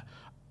constantly.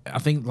 I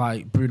think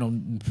like Bruno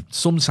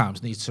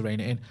sometimes needs to rein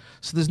it in.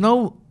 So there's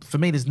no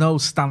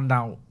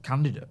standout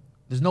candidate.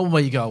 There's no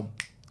way you go,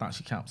 that's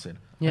your captain.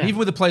 Yeah. And even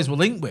with the players we're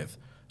linked with,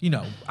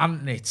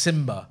 Anthony,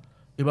 Timber,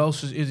 who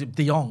else is it?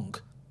 De Jong,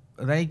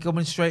 are they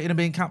going straight in and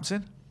being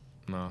captain?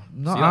 No.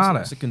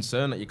 That's a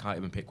concern that you can't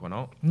even pick one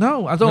out.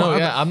 No, I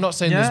don't. I'm not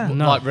saying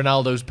like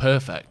Ronaldo's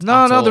perfect.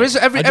 No, there is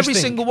every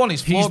single one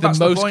is flawed. He's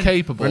the most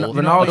capable.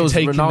 Ronaldo's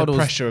taking the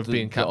pressure of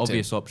being captain. The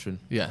obvious option.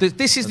 Yeah.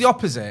 This is the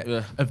opposite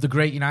of the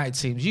great United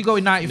teams. You go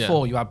in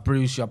 '94, you had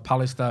Bruce, you had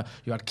Pallister,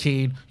 you had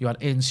Keane, you had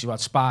Ince, you had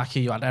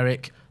Sparky, you had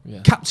Eric. Yeah.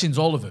 Captains,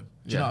 all of them.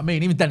 Do you know what I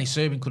mean? Even Dennis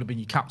Irving could have been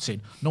your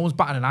captain. No one's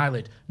batting an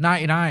eyelid.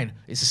 99,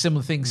 it's a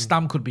similar thing.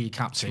 Stam could be your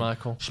captain.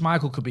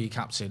 Schmeichel could be your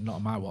captain, not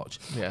on my watch.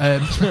 Yeah.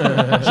 Do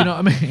you know what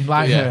I mean?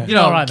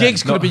 Like,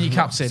 Giggs could have been your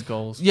captain.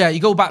 Yeah, you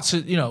go back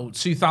to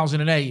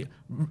 2008,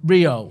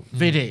 Rio,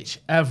 Vidic,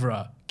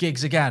 Evra,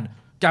 Giggs again,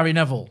 Gary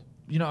Neville.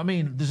 You know what I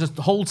mean? There's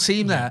a whole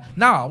team there.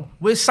 Now,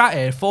 we're sat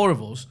here, 4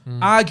 of us,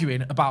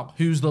 arguing about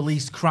who's the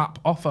least crap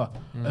offer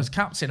as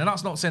captain. And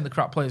that's not saying the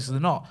crap players are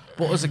not.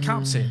 But as a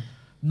captain,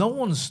 no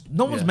one's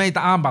made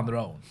that armband their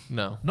own.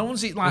 No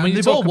one's like. When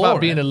you talk about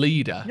being a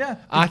leader,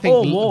 I think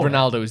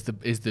Ronaldo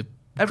is the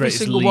every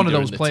single one of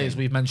those players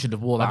we've mentioned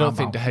have wore that. I don't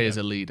think De Gea is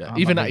a leader,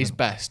 even at his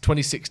best.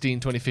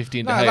 2016,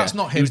 2015, De Gea. That's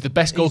not him. He was the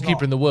best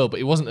goalkeeper in the world, but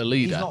he wasn't a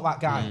leader. He's not that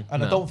guy,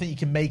 and I don't think you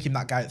can make him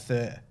that guy at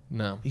 30.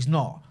 No, he's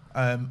not.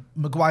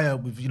 Maguire,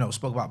 we've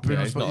spoke about Bruno.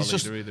 Yeah, he's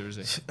not a leader either, is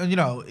he? And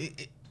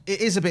it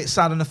is a bit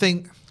sad, and I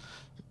think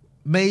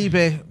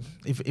maybe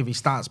if he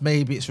starts,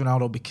 maybe it's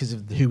Ronaldo because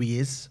of who he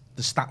is.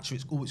 The stature,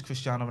 it's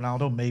Cristiano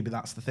Ronaldo. Maybe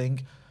that's the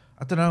thing.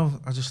 I don't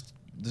know.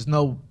 There's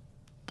no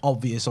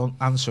obvious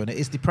answer, and it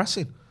is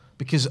depressing.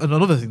 Because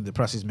another thing that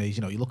depresses me is,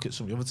 you look at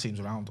some of the other teams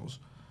around us,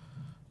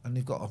 and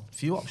they've got a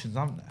few options,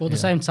 haven't they? But at the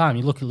same time,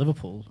 you look at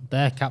Liverpool,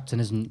 their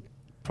captain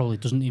probably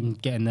doesn't even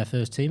get in their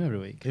first team every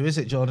week. Who is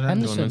it, Jordan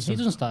Henderson? He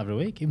doesn't start every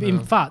week. No.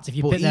 In fact, if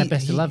you pick their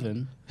best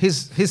 11...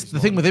 The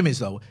thing with him is,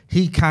 though,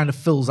 he kind of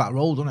fills that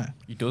role, doesn't he?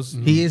 He does.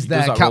 He is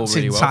their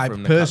captain really type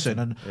person,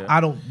 and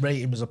I don't rate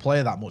him as a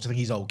player that much. I think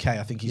he's okay.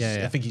 I think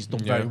he's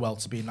done very well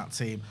to be in that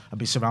team and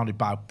be surrounded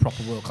by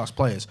proper world-class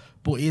players.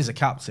 But he is a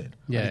captain.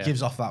 And he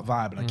gives off that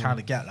vibe, and I kind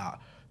of get that.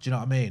 Do you know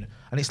what I mean?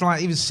 And it's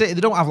like, even City,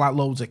 they don't have like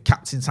loads of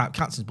captain-type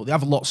captains, but they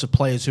have lots of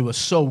players who are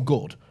so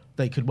good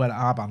they could wear an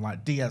armband,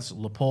 like Diaz,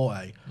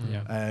 Laporte,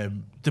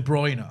 De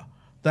Bruyne.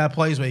 They're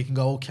players where you can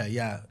go,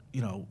 okay,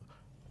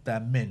 they're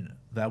mint.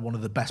 They're one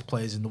of the best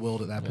players in the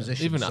world at their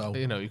position. Even so.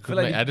 you could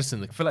make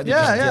Edison. I feel like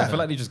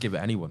they just give it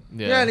anyone.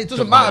 Yeah, and it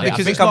doesn't matter because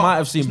I think I might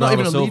have seen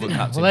Bernardo Silva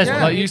captain.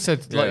 Like you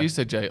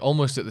said, Jay,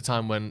 almost at the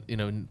time when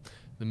in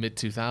the mid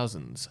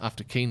 2000s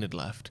after Keane had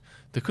left,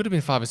 there could have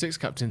been 5 or 6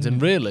 captains, and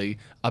really,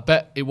 I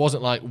bet it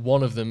wasn't like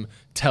one of them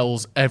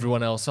tells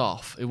everyone else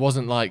off. It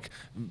wasn't like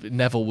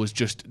Neville was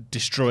just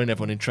destroying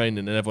everyone in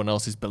training and everyone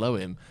else is below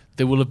him.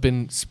 There will have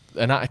been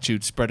an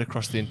attitude spread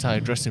across the entire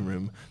dressing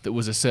room that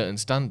was a certain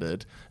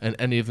standard, and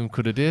any of them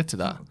could adhere to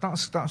that.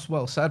 That's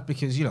well said,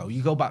 because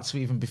you go back to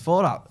even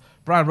before that.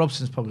 Brian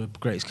Robson's probably the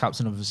greatest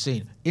captain I've ever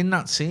seen. In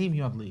that team,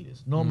 you have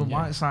leaders. Norman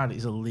Whiteside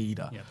is a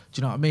leader. Yeah.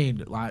 Do you know what I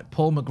mean? Like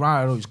Paul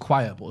Maguire, who was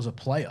quiet, but as a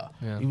player,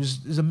 he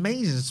was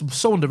amazing. It's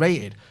so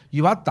underrated.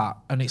 You had that,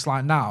 and it's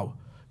like now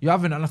you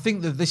haven't. And I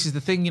think that this is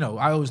the thing.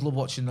 I always love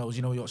watching those.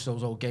 You watch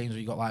those old games where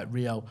you got like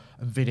Rio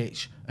and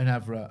Vidic and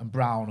Evra and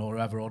Brown or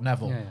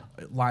Neville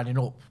lining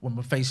up when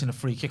we're facing a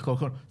free kick or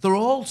corner. They're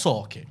all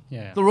talking.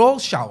 Yeah. They're all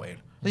shouting.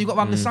 Then you've got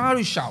Van der Sar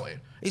who's shouting.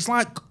 It's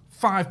like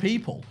 5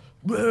 people.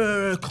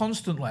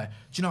 Constantly.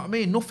 Do you know what I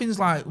mean? Nothing's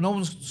like, no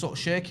one's sort of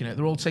shaking it.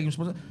 They're all taking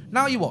responsibility.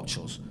 Now you watch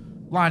us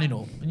lining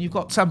up and you've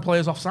got 10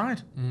 players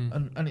offside,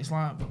 and it's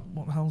like,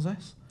 what the hell's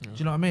this? Do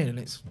you know what I mean? And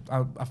it's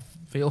I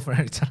feel for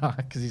Eric Ten Hag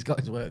because he's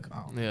got his work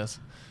out. Yes.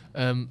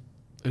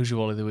 Who's your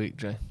Wally of the week,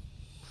 Jay?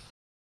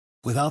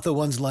 Without the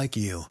ones like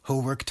you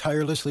who work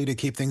tirelessly to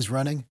keep things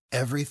running,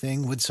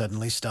 everything would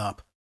suddenly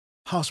stop.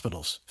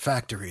 Hospitals,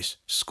 factories,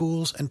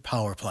 schools, and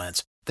power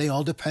plants—they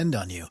all depend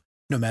on you.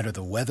 No matter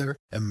the weather,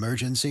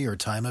 emergency, or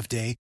time of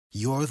day,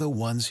 you're the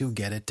ones who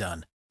get it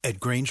done. At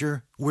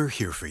Grainger, we're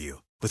here for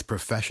you with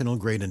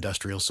professional-grade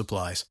industrial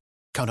supplies.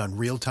 Count on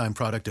real-time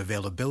product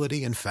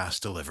availability and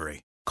fast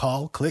delivery.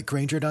 Call,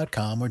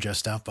 clickgrainger.com, or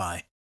just stop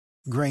by.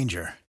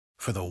 Grainger,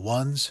 for the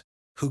ones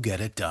who get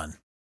it done.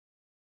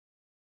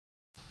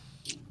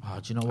 Oh,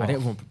 do you know what? I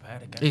didn't want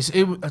prepared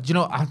again.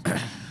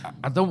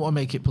 I don't want to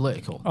make it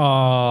political.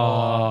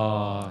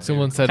 Oh,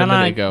 someone said a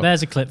minute ago.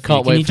 There's a clip.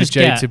 Can't wait for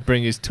Jay to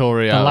bring his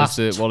Tory out as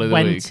the Wally of the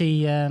week.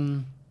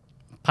 20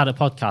 Paddock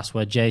podcast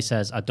where Jay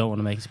says, "I don't want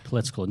to make it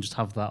political," and just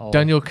have that all.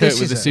 Daniel Kirk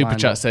with the super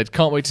chat said,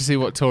 "Can't wait to see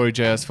what Tory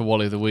Jay has for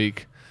Wally of the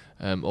week."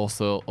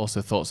 Also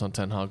thoughts on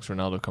Ten Hag's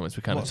Ronaldo comments.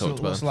 We kind of talked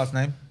about. What's the last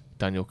name?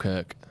 Daniel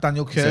Kirk.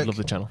 Daniel Kirk. Said, love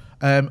the channel.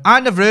 I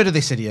never heard of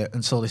this idiot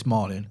until this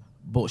morning,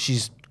 but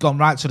she's gone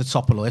right to the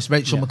top of the list.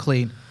 Rachel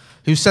McLean,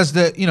 who says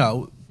that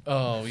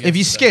if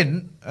you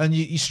skin and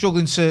you're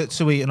struggling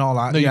to eat and all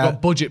that, you've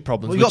got budget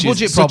problems. You've got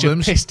budget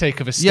problems. Such a piss take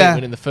of a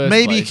statement in the first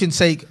maybe place. you can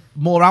take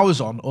more hours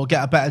on or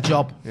get a better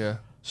job. Yeah.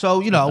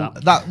 So,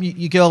 that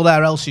your girl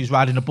there, Elsie, who's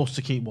riding a bus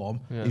to keep warm,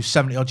 who's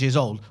 70 odd years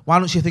old, why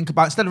don't you think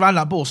about, instead of riding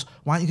that bus,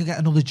 why don't you go get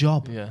another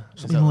job? Yeah.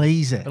 Stop being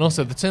lazy. And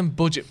also, the term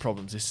budget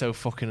problems is so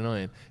fucking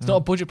annoying. It's not a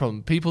budget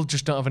problem. People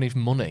just don't have enough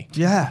money.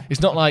 Yeah.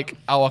 It's not like,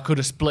 I could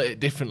have split it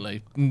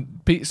differently.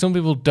 Some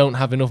people don't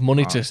have enough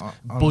money to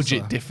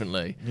budget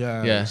differently.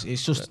 Yeah.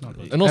 It's just...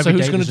 And also,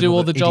 who's going to do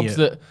all the jobs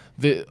that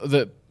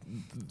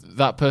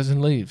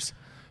person leaves?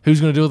 Who's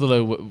going to do all the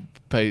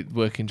low-paid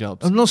working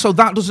jobs? And also,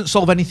 that doesn't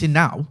solve anything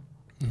now.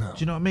 No. Do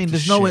you know what I mean?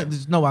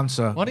 There's no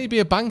answer. Why don't you be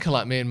a banker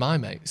like me and my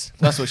mates?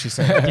 That's what she's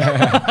saying.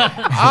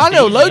 I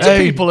know loads of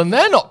people and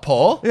they're not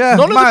poor. Yeah,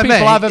 none of the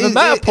people I've ever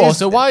met are poor,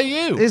 so why are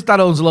you? His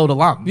dad owns a load of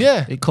land.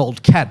 Yeah. It's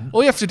called Kent.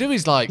 All you have to do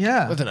is I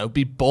don't know,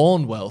 be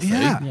born wealthy.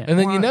 And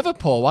then you're never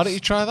poor. Why don't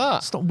you try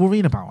that? Stop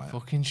worrying about it.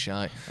 Fucking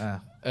shite.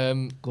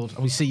 Good.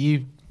 We see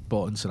you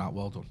bought into that.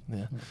 Well done.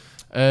 Yeah.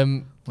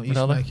 What are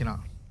you making at?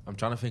 I'm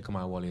trying to think of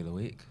my Wally of the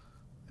week.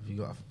 Have you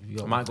got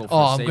I might go for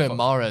I'm going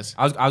Mahrez.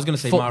 I was going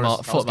to say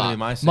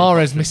Mahrez.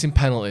 Mahrez missing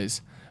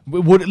penalties.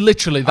 Would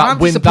literally that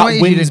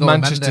wins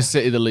Manchester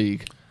City the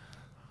league.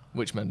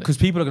 Which Mendy? Because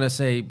people are going to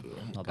say,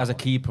 as a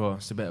keeper,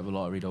 it's a bit of a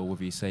lottery though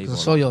whether you save. I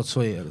saw your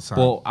tweet at the time.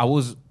 But I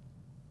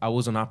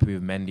was unhappy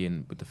with Mendy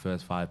and with the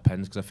first 5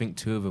 pens because I think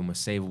 2 of them were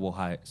savable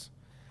heights.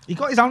 He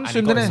got his hands to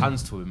him, didn't he? His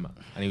hands to him,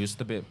 and he was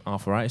just a bit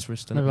arthritis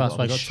wrist. Maybe that's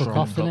why he got took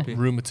off, didn't he?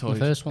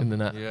 Rheumatoid in the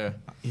net. Yeah.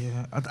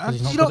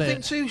 You don't think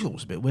Tuchel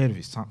was a bit weird with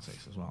his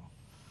tactics as well?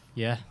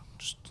 Yeah.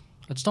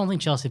 I just don't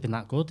think Chelsea have been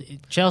that good.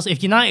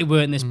 If United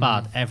weren't this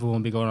bad, everyone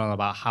would be going on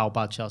about how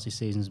bad Chelsea's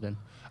season's been.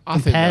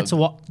 Compared to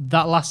what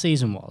that last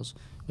season was,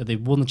 where they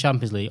won the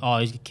Champions League,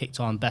 he's kicked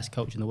on, best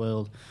coach in the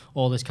world,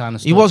 all this kind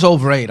of stuff. He was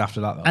overrated after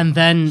that, though. And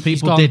then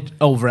people did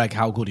over-egg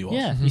how good he was.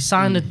 Yeah, he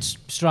signed a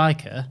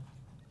striker,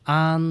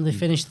 and they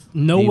finished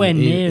nowhere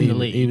near in the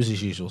league. He was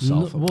his usual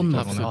self.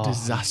 Absolute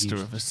disaster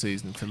of a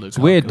season for Lukaku. It's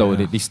weird though.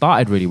 They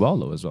started really well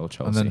though as well,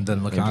 Chelsea. And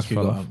then Lukaku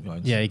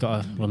got he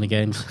got to run the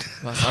games.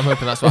 I'm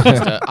hoping that's what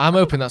happens. I'm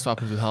hoping that's what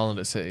happens with Haaland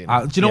at City.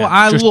 Do you know what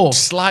I love?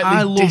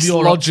 I love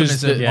your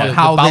optimism. The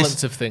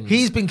balance of things.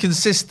 He's been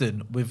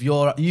consistent with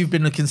your. You've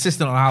been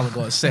consistent on Haaland.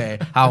 Got to say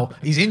how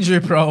he's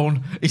injury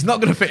prone. He's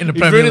not going to fit in the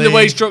Premier League. He's ruining the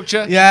wage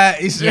structure. Yeah,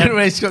 he's ruining the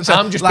wage structure.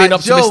 I'm just being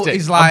optimistic.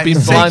 He's like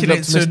taking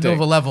it to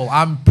another level.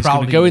 I'm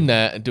proud. Go in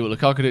there and do what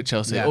Lukaku did at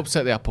Chelsea,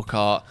 upset the apple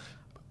cart,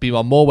 be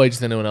on more wages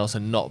than anyone else,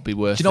 and not be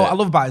worth it. Do you know what I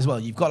love about it as well?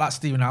 You've got that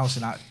Stephen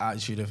Howson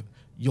attitude of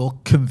you're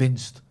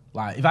convinced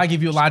Like, if I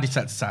give you a lie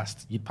detector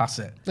test, you'd pass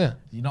it. Yeah.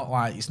 You're not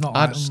like, it's not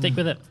I'd like... Stick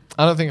with it.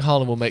 I don't think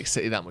Haaland will make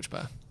City that much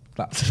better.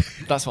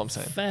 That's what I'm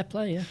saying. Fair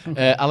play,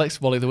 yeah.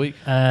 Alex, Wally of the Week?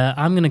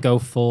 I'm going to go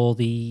for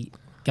the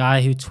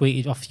guy who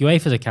tweeted off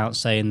UEFA's account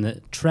saying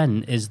that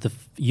Trent is the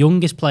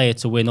youngest player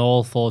to win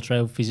all 4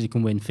 trophies he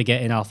can win,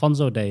 forgetting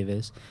Alphonso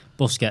Davies,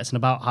 Busquets, and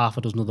about half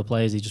a dozen other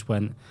players. He just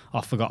went,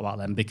 forgot about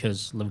them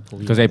because Liverpool.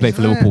 Because they play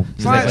for Liverpool.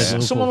 It's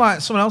like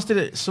someone else did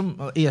it. Some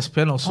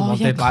ESPN or someone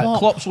did. Like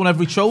Klopp's won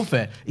every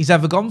trophy he's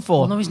ever gone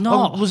for. Oh, no, he's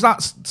not. Was that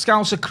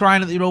Scouser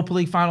crying at the Europa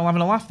League final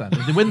having a laugh then?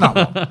 Did they win that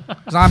one?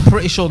 Because I'm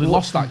pretty sure they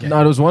lost that game. No,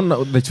 there was one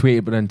that they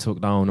tweeted but then took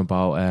down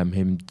about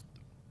him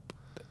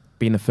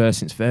being the first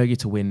since Fergie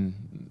to win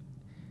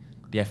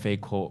the FA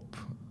Cup,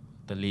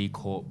 the League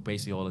Cup,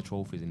 basically all the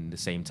trophies in the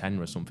same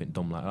tenure or something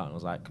dumb like that. And I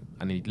was like,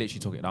 and he literally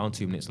took it down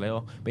 2 minutes later.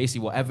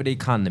 Basically, whatever they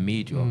can, the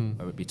media,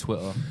 whether it be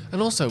Twitter,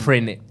 and also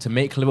print it to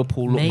make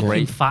Liverpool look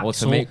great or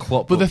to make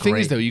Klopp But the look thing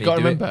great. is, though, you got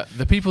to remember,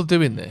 the people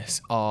doing this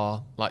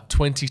are like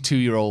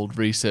 22-year-old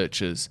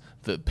researchers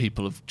that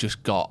people have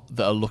just got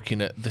that are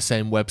looking at the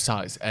same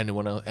websites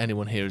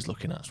anyone here is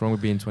looking at. What's wrong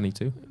with being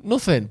 22?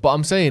 Nothing, but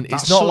I'm saying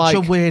That's it's not such like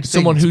a weird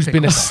someone thing to who's pick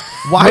been up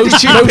a... Why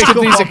did you most pick of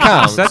up these on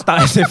accounts... I said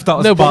that as if that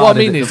was No, but what I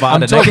mean the is, I'm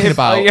negative. talking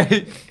about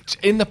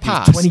in the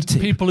past, 22.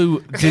 people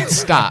who did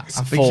stats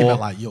I think you meant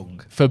like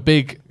young. for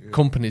big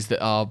companies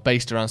that are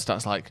based around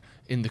stats, like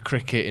in the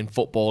cricket, in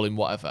football, in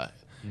whatever.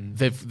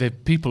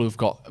 They've people who've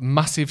got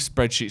massive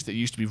spreadsheets that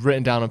used to be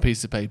written down on a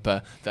piece of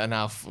paper that are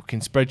now fucking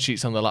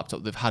spreadsheets on their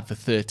laptop they've had for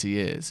 30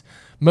 years.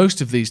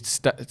 Most of these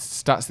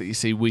stats that you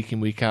see week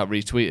in, week out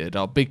retweeted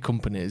are big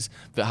companies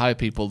that hire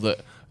people that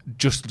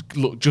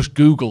just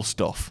Google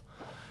stuff.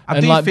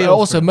 And like, but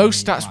also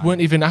most stats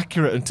weren't even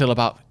accurate until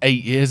about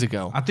 8 years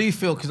ago. I do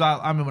feel, because I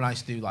remember when I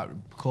used to do like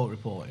court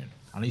reporting,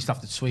 and I used to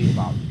have to tweet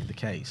about the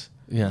case.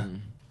 Yeah.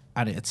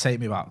 And it'd take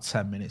me about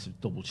 10 minutes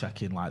of double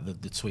checking like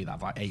the tweet that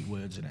had like 8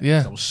 words in it.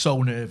 Yeah. I was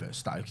so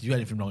nervous that if you do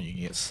anything wrong, you can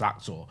get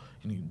sacked, or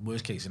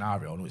worst case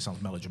scenario, I know it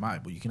sounds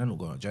melodramatic, but you can end up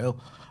going to jail.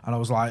 And I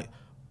was like,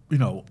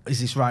 is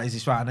this right? Is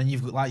this right? And then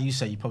you've got, like you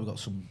say, you probably got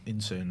some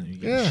intern that you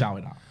get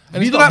shouting at.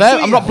 And it's not there.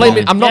 I'm not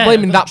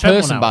blaming that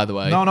person, by the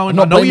way. No, I'm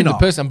not blaming the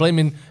person. I'm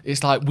blaming.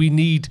 It's like we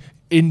need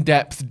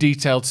in-depth,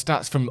 detailed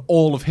stats from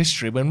all of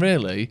history. When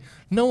really,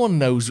 no one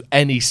knows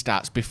any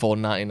stats before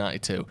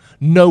 1992.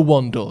 No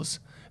one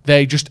does.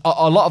 They just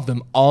a lot of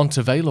them aren't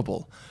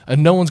available,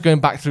 and no one's going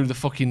back through the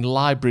fucking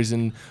libraries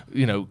and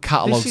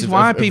catalogs. This is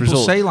why people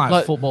results. say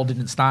like football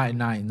didn't start in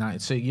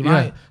 1992. You're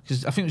right,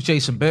 because I think it was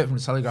Jason Burt from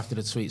the Telegraph did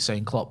a tweet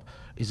saying Klopp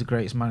is the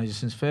greatest manager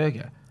since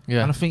Fergie.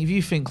 Yeah. And I think if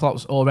you think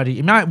Klopp's already,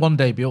 he might one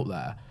day be up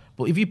there.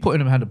 But if you put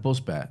him ahead of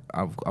Buzzbet,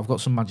 I've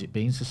got some magic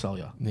beans to sell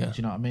you. Yeah. Do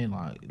you know what I mean?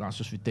 Like, that's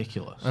just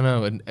ridiculous. I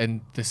know,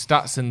 and the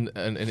stats and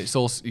it's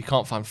also, you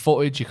can't find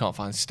footage, you can't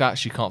find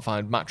stats, you can't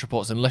find match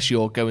reports unless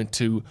you're going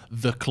to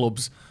the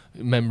club's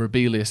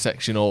memorabilia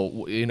section or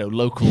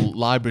local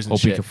libraries and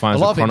shit. A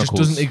lot of it just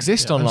doesn't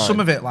exist online. And some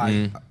of it,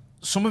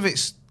 some of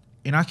it's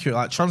inaccurate.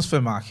 Like Transfer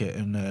Market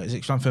and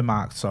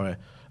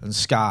and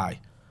Sky.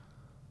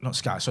 Not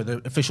Sky, so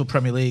the official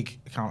Premier League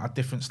account had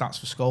different stats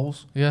for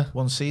Scholes. Yeah.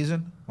 One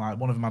season. Like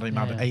one of them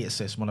had 8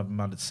 assists, one of them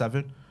had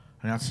 7.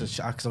 And I had to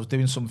because I was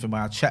doing something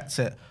where I checked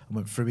it and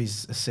went through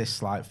his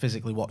assists, like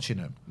physically watching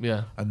him.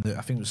 Yeah. And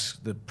I think it was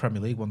the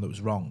Premier League one that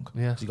was wrong.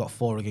 Yeah. He got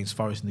 4 against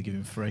Forest and they give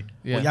him 3.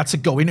 Yeah. But you had to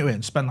go into it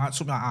and spend like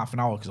something like half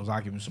an hour because I was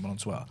arguing with someone on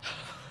Twitter.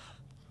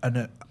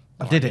 And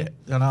I did it,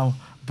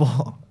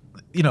 But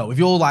if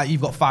you're like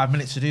you've got 5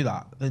 minutes to do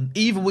that, then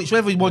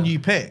whichever one you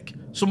pick,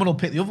 someone will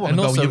pick the other one and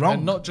also, go, you're wrong.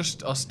 And not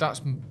just are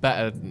stats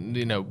better,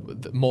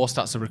 more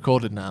stats are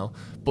recorded now,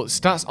 but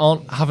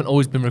stats haven't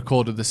always been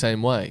recorded the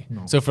same way.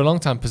 No. So for a long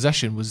time,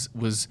 possession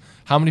was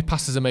how many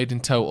passes are made in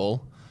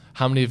total,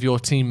 how many of your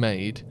team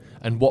made,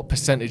 and what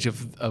percentage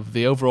of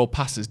the overall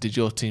passes did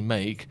your team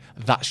make.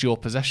 That's your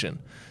possession.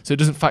 So it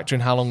doesn't factor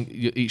in how long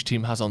each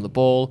team has on the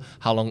ball,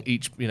 how long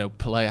each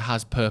player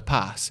has per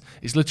pass.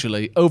 It's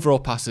literally overall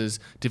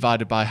passes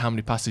divided by how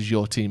many passes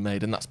your team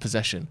made, and that's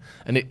possession.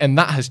 And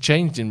that has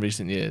changed in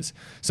recent years.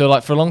 So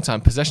like for a long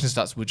time, possession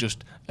stats were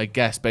just a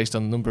guess based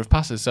on the number of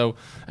passes. So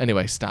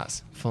anyway,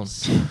 stats, fun.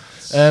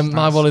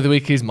 My Wally of the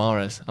Week is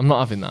Mahrez. I'm not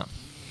having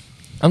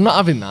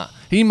that.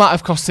 He might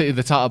have cost City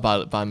the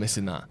title by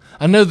missing that.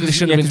 I know that they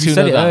shouldn't have been 2-0 you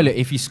said it down. earlier.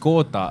 If he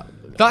scored that,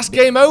 that's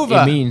game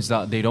over. It means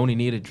that they'd only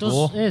need a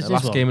draw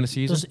last game of the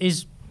season.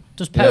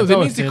 Does Pep go that if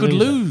means they could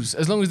lose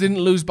as long as they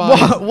didn't lose by.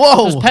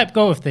 Whoa! Does Pep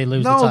go if they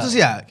lose? No, the does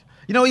he?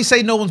 You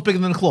say no one's bigger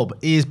than the club.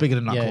 He is bigger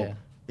than that club. Yeah.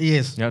 He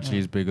is. He actually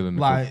is bigger than the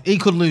club. He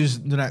could lose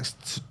the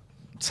next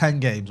 10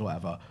 games or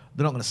whatever.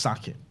 They're not going to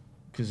sack him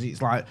because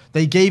it's like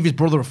they gave his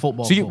brother a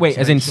football. So club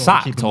as in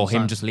sacked sacked or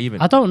him just leaving?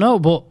 I don't know,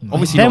 but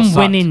obviously them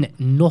winning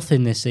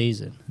nothing this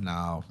season.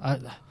 No.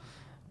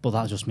 But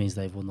that just means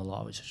they've won the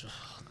lot, which is just.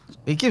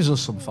 It gives us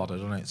some fodder,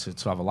 doesn't it,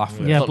 to have a laugh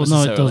with. Yeah, but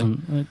no, it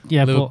doesn't.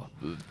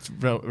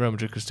 Real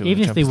Madrid could still even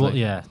win if they Champions would,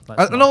 League. yeah.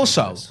 And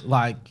also,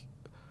 like,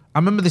 I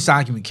remember this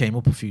argument came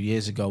up a few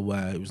years ago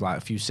where it was like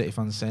a few City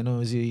fans saying, "Oh,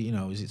 is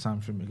it time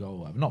for him to go?" Or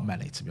whatever. Not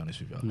many, to be honest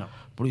with you. No.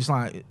 But it's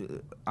like,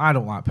 I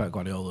don't like Pep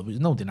Guardiola, but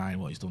there's no denying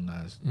what he's done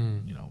there. It's,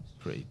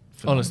 pretty.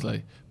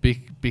 Honestly,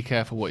 be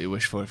careful what you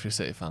wish for if you're a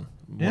City fan.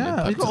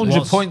 Yeah, he's got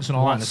 100 points and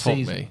all that in the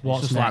season.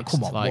 What's just next?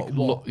 like, come on,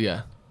 what?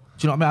 Yeah.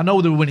 Do you know what I mean? I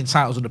know they were winning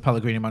titles under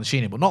Pellegrini and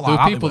Mancini, but not there like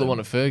were that. people that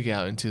wanted Fergie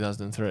out in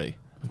 2003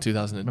 and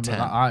 2010.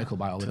 Remember that article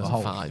by Oliver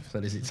Holt 2005.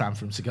 said, "Is it time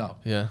for him to go?"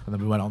 Yeah. And then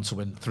we went on to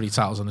win 3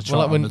 titles on the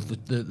Well, chart,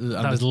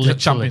 like the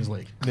Champions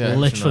League. Yeah,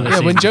 Literally. Yeah,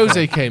 when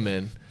Jose came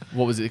in,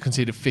 what was it? He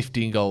conceded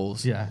 15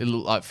 goals. Yeah. It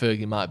looked like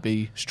Fergie might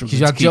be struggling Because you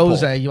to had keep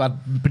Jose, up. you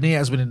had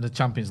Benitez winning the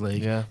Champions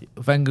League. Yeah.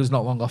 Wenger's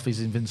not long off his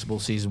invincible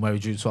season where he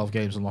drew 12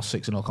 games and lost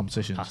 6 in all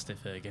competitions. Past it,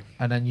 Fergie.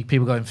 And then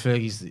people going,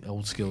 Fergie's the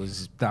old skill,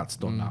 that's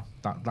done now.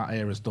 That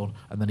era's done.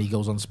 And then he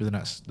goes on to be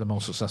the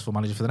most successful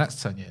manager for the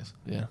next 10 years.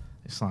 Yeah.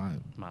 It's like,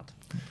 mad.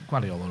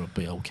 Guardiola will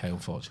be okay,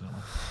 unfortunately.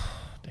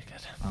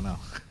 Dickhead. I know.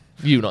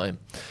 You, not him.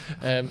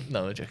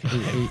 No, I'm joking.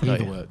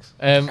 Either works.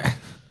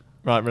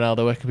 Right,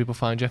 Ronaldo, where can people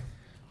find you?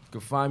 You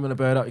can find me on a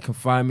bird out. You can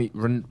find me.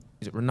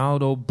 Is it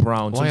Ronaldo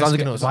Brown? Why Sometimes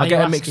asking us? I Why get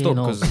are it you mixed up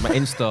asking because us? my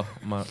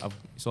Insta,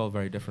 it's all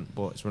very different.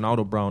 But it's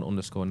Ronaldo Brown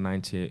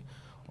 _98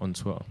 on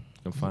Twitter.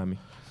 You can find me.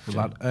 Good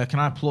lad. Can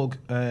I plug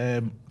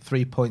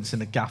 3 Points in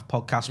the Gaff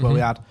podcast where we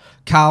had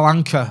Carl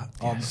Anker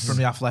on from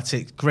The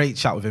Athletic. Great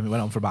chat with him. It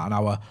went on for about an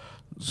hour.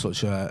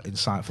 Such an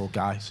insightful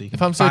guy. So you can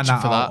If I'm find searching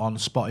that for out that- on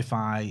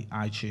Spotify,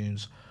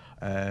 iTunes,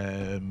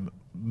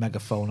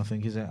 Megaphone, I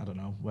think, is it? I don't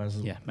know. Where's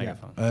Yeah,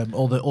 Megaphone.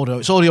 All the audio.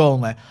 It's audio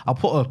only. I'll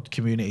put a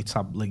community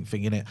tab link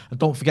thing in it. And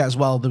don't forget as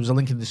well, there was a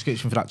link in the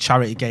description for that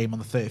charity game on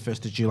the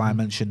 31st of July I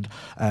mentioned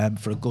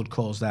for a good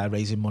cause there,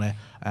 raising money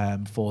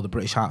for the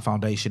British Heart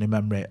Foundation in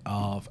memory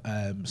of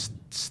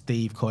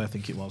Steve Coy, I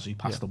think it was, who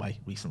passed away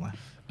recently.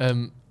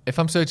 If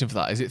I'm searching for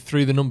that, is it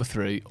through the number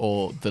 3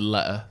 or the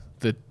letter,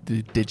 the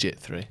digit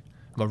 3?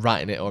 Am I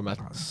writing it or am I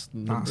That's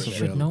numbering a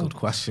it? really know. good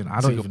question. I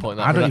That's a don't good even point,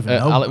 know. that. I don't even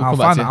know. Alex, we'll I'll come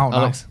back find to that you. out now.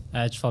 Alex.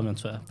 Just follow me on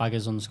Twitter,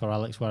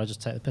 baggers_Alex, where I just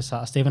take the piss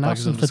out of Stephen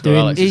Baggers Alson for underscore doing.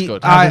 Alex is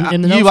good.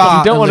 In the you notes, are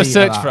You don't want to elite at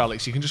search that. for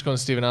Alex. You can just go on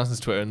Stephen Alson's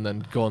Twitter and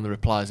then go on the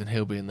replies, and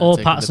he'll be in there. Or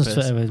taking the Patterson's piss.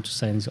 Twitter, and just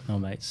saying he's got no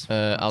mates.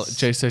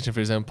 Jay's searching for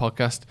his own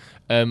podcast.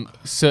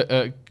 It's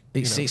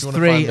if you wanna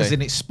 3 find as me-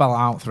 in it's spell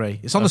out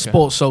 3. It's on the Okay.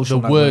 sports social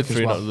The word network as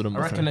 3, well. not the number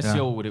I reckon 3.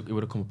 SEO it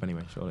would have come up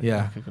anyway. Surely.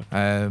 Yeah. Okay,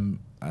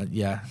 good.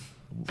 Yeah.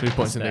 3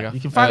 points in the gap. You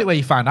can find it where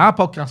you find our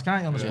podcast,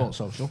 can't you, on the sports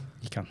social?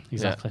 You can,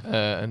 exactly.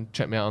 Yeah. And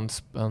check me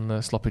out on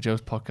the Sloppy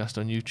Joe's podcast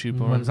on YouTube.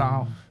 Or When's that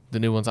out? The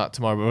new one's out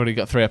tomorrow. We've already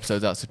got 3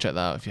 episodes out, so check that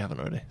out if you haven't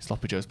already.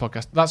 Sloppy Joe's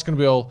podcast. That's going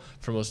to be all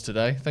from us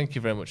today. Thank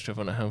you very much to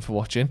everyone at home for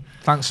watching.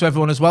 Thanks to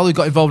everyone as well who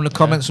got involved in the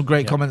comments. Some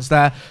great comments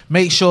there.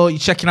 Make sure you're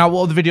checking out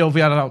what other video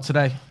we had out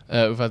today.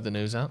 We've had the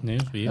news out.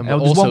 News for you. And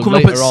There's also one coming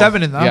up at later on-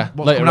 7 in there. Yeah,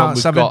 What's later coming out on at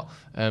we've 7?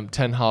 got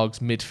Ten Hag's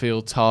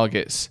midfield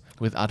targets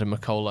with Adam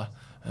McCullough.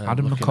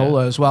 Adam looking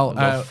McCullough at as well. a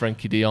little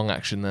Frankie de Jong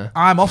action there.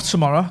 I'm off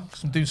tomorrow.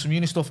 'Cause I'm doing some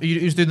uni stuff.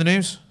 Who's doing the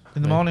news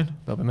in the Me. morning?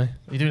 That'll be me. Are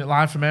you doing it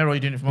live from here or are you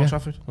doing it from Old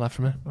Trafford? Live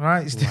from here. All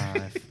right.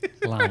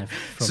 Live.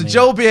 From So me.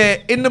 Joe will be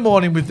here in the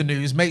morning with the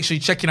news. Make sure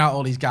you're checking out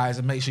all these guys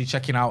and make sure you're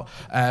checking out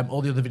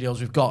all the other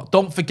videos we've got.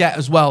 Don't forget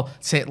as well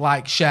to hit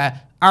like,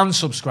 share and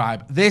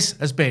subscribe. This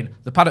has been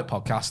the Paddock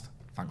Podcast.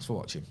 Thanks for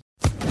watching.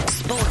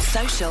 Sports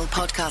Social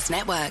Podcast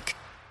Network.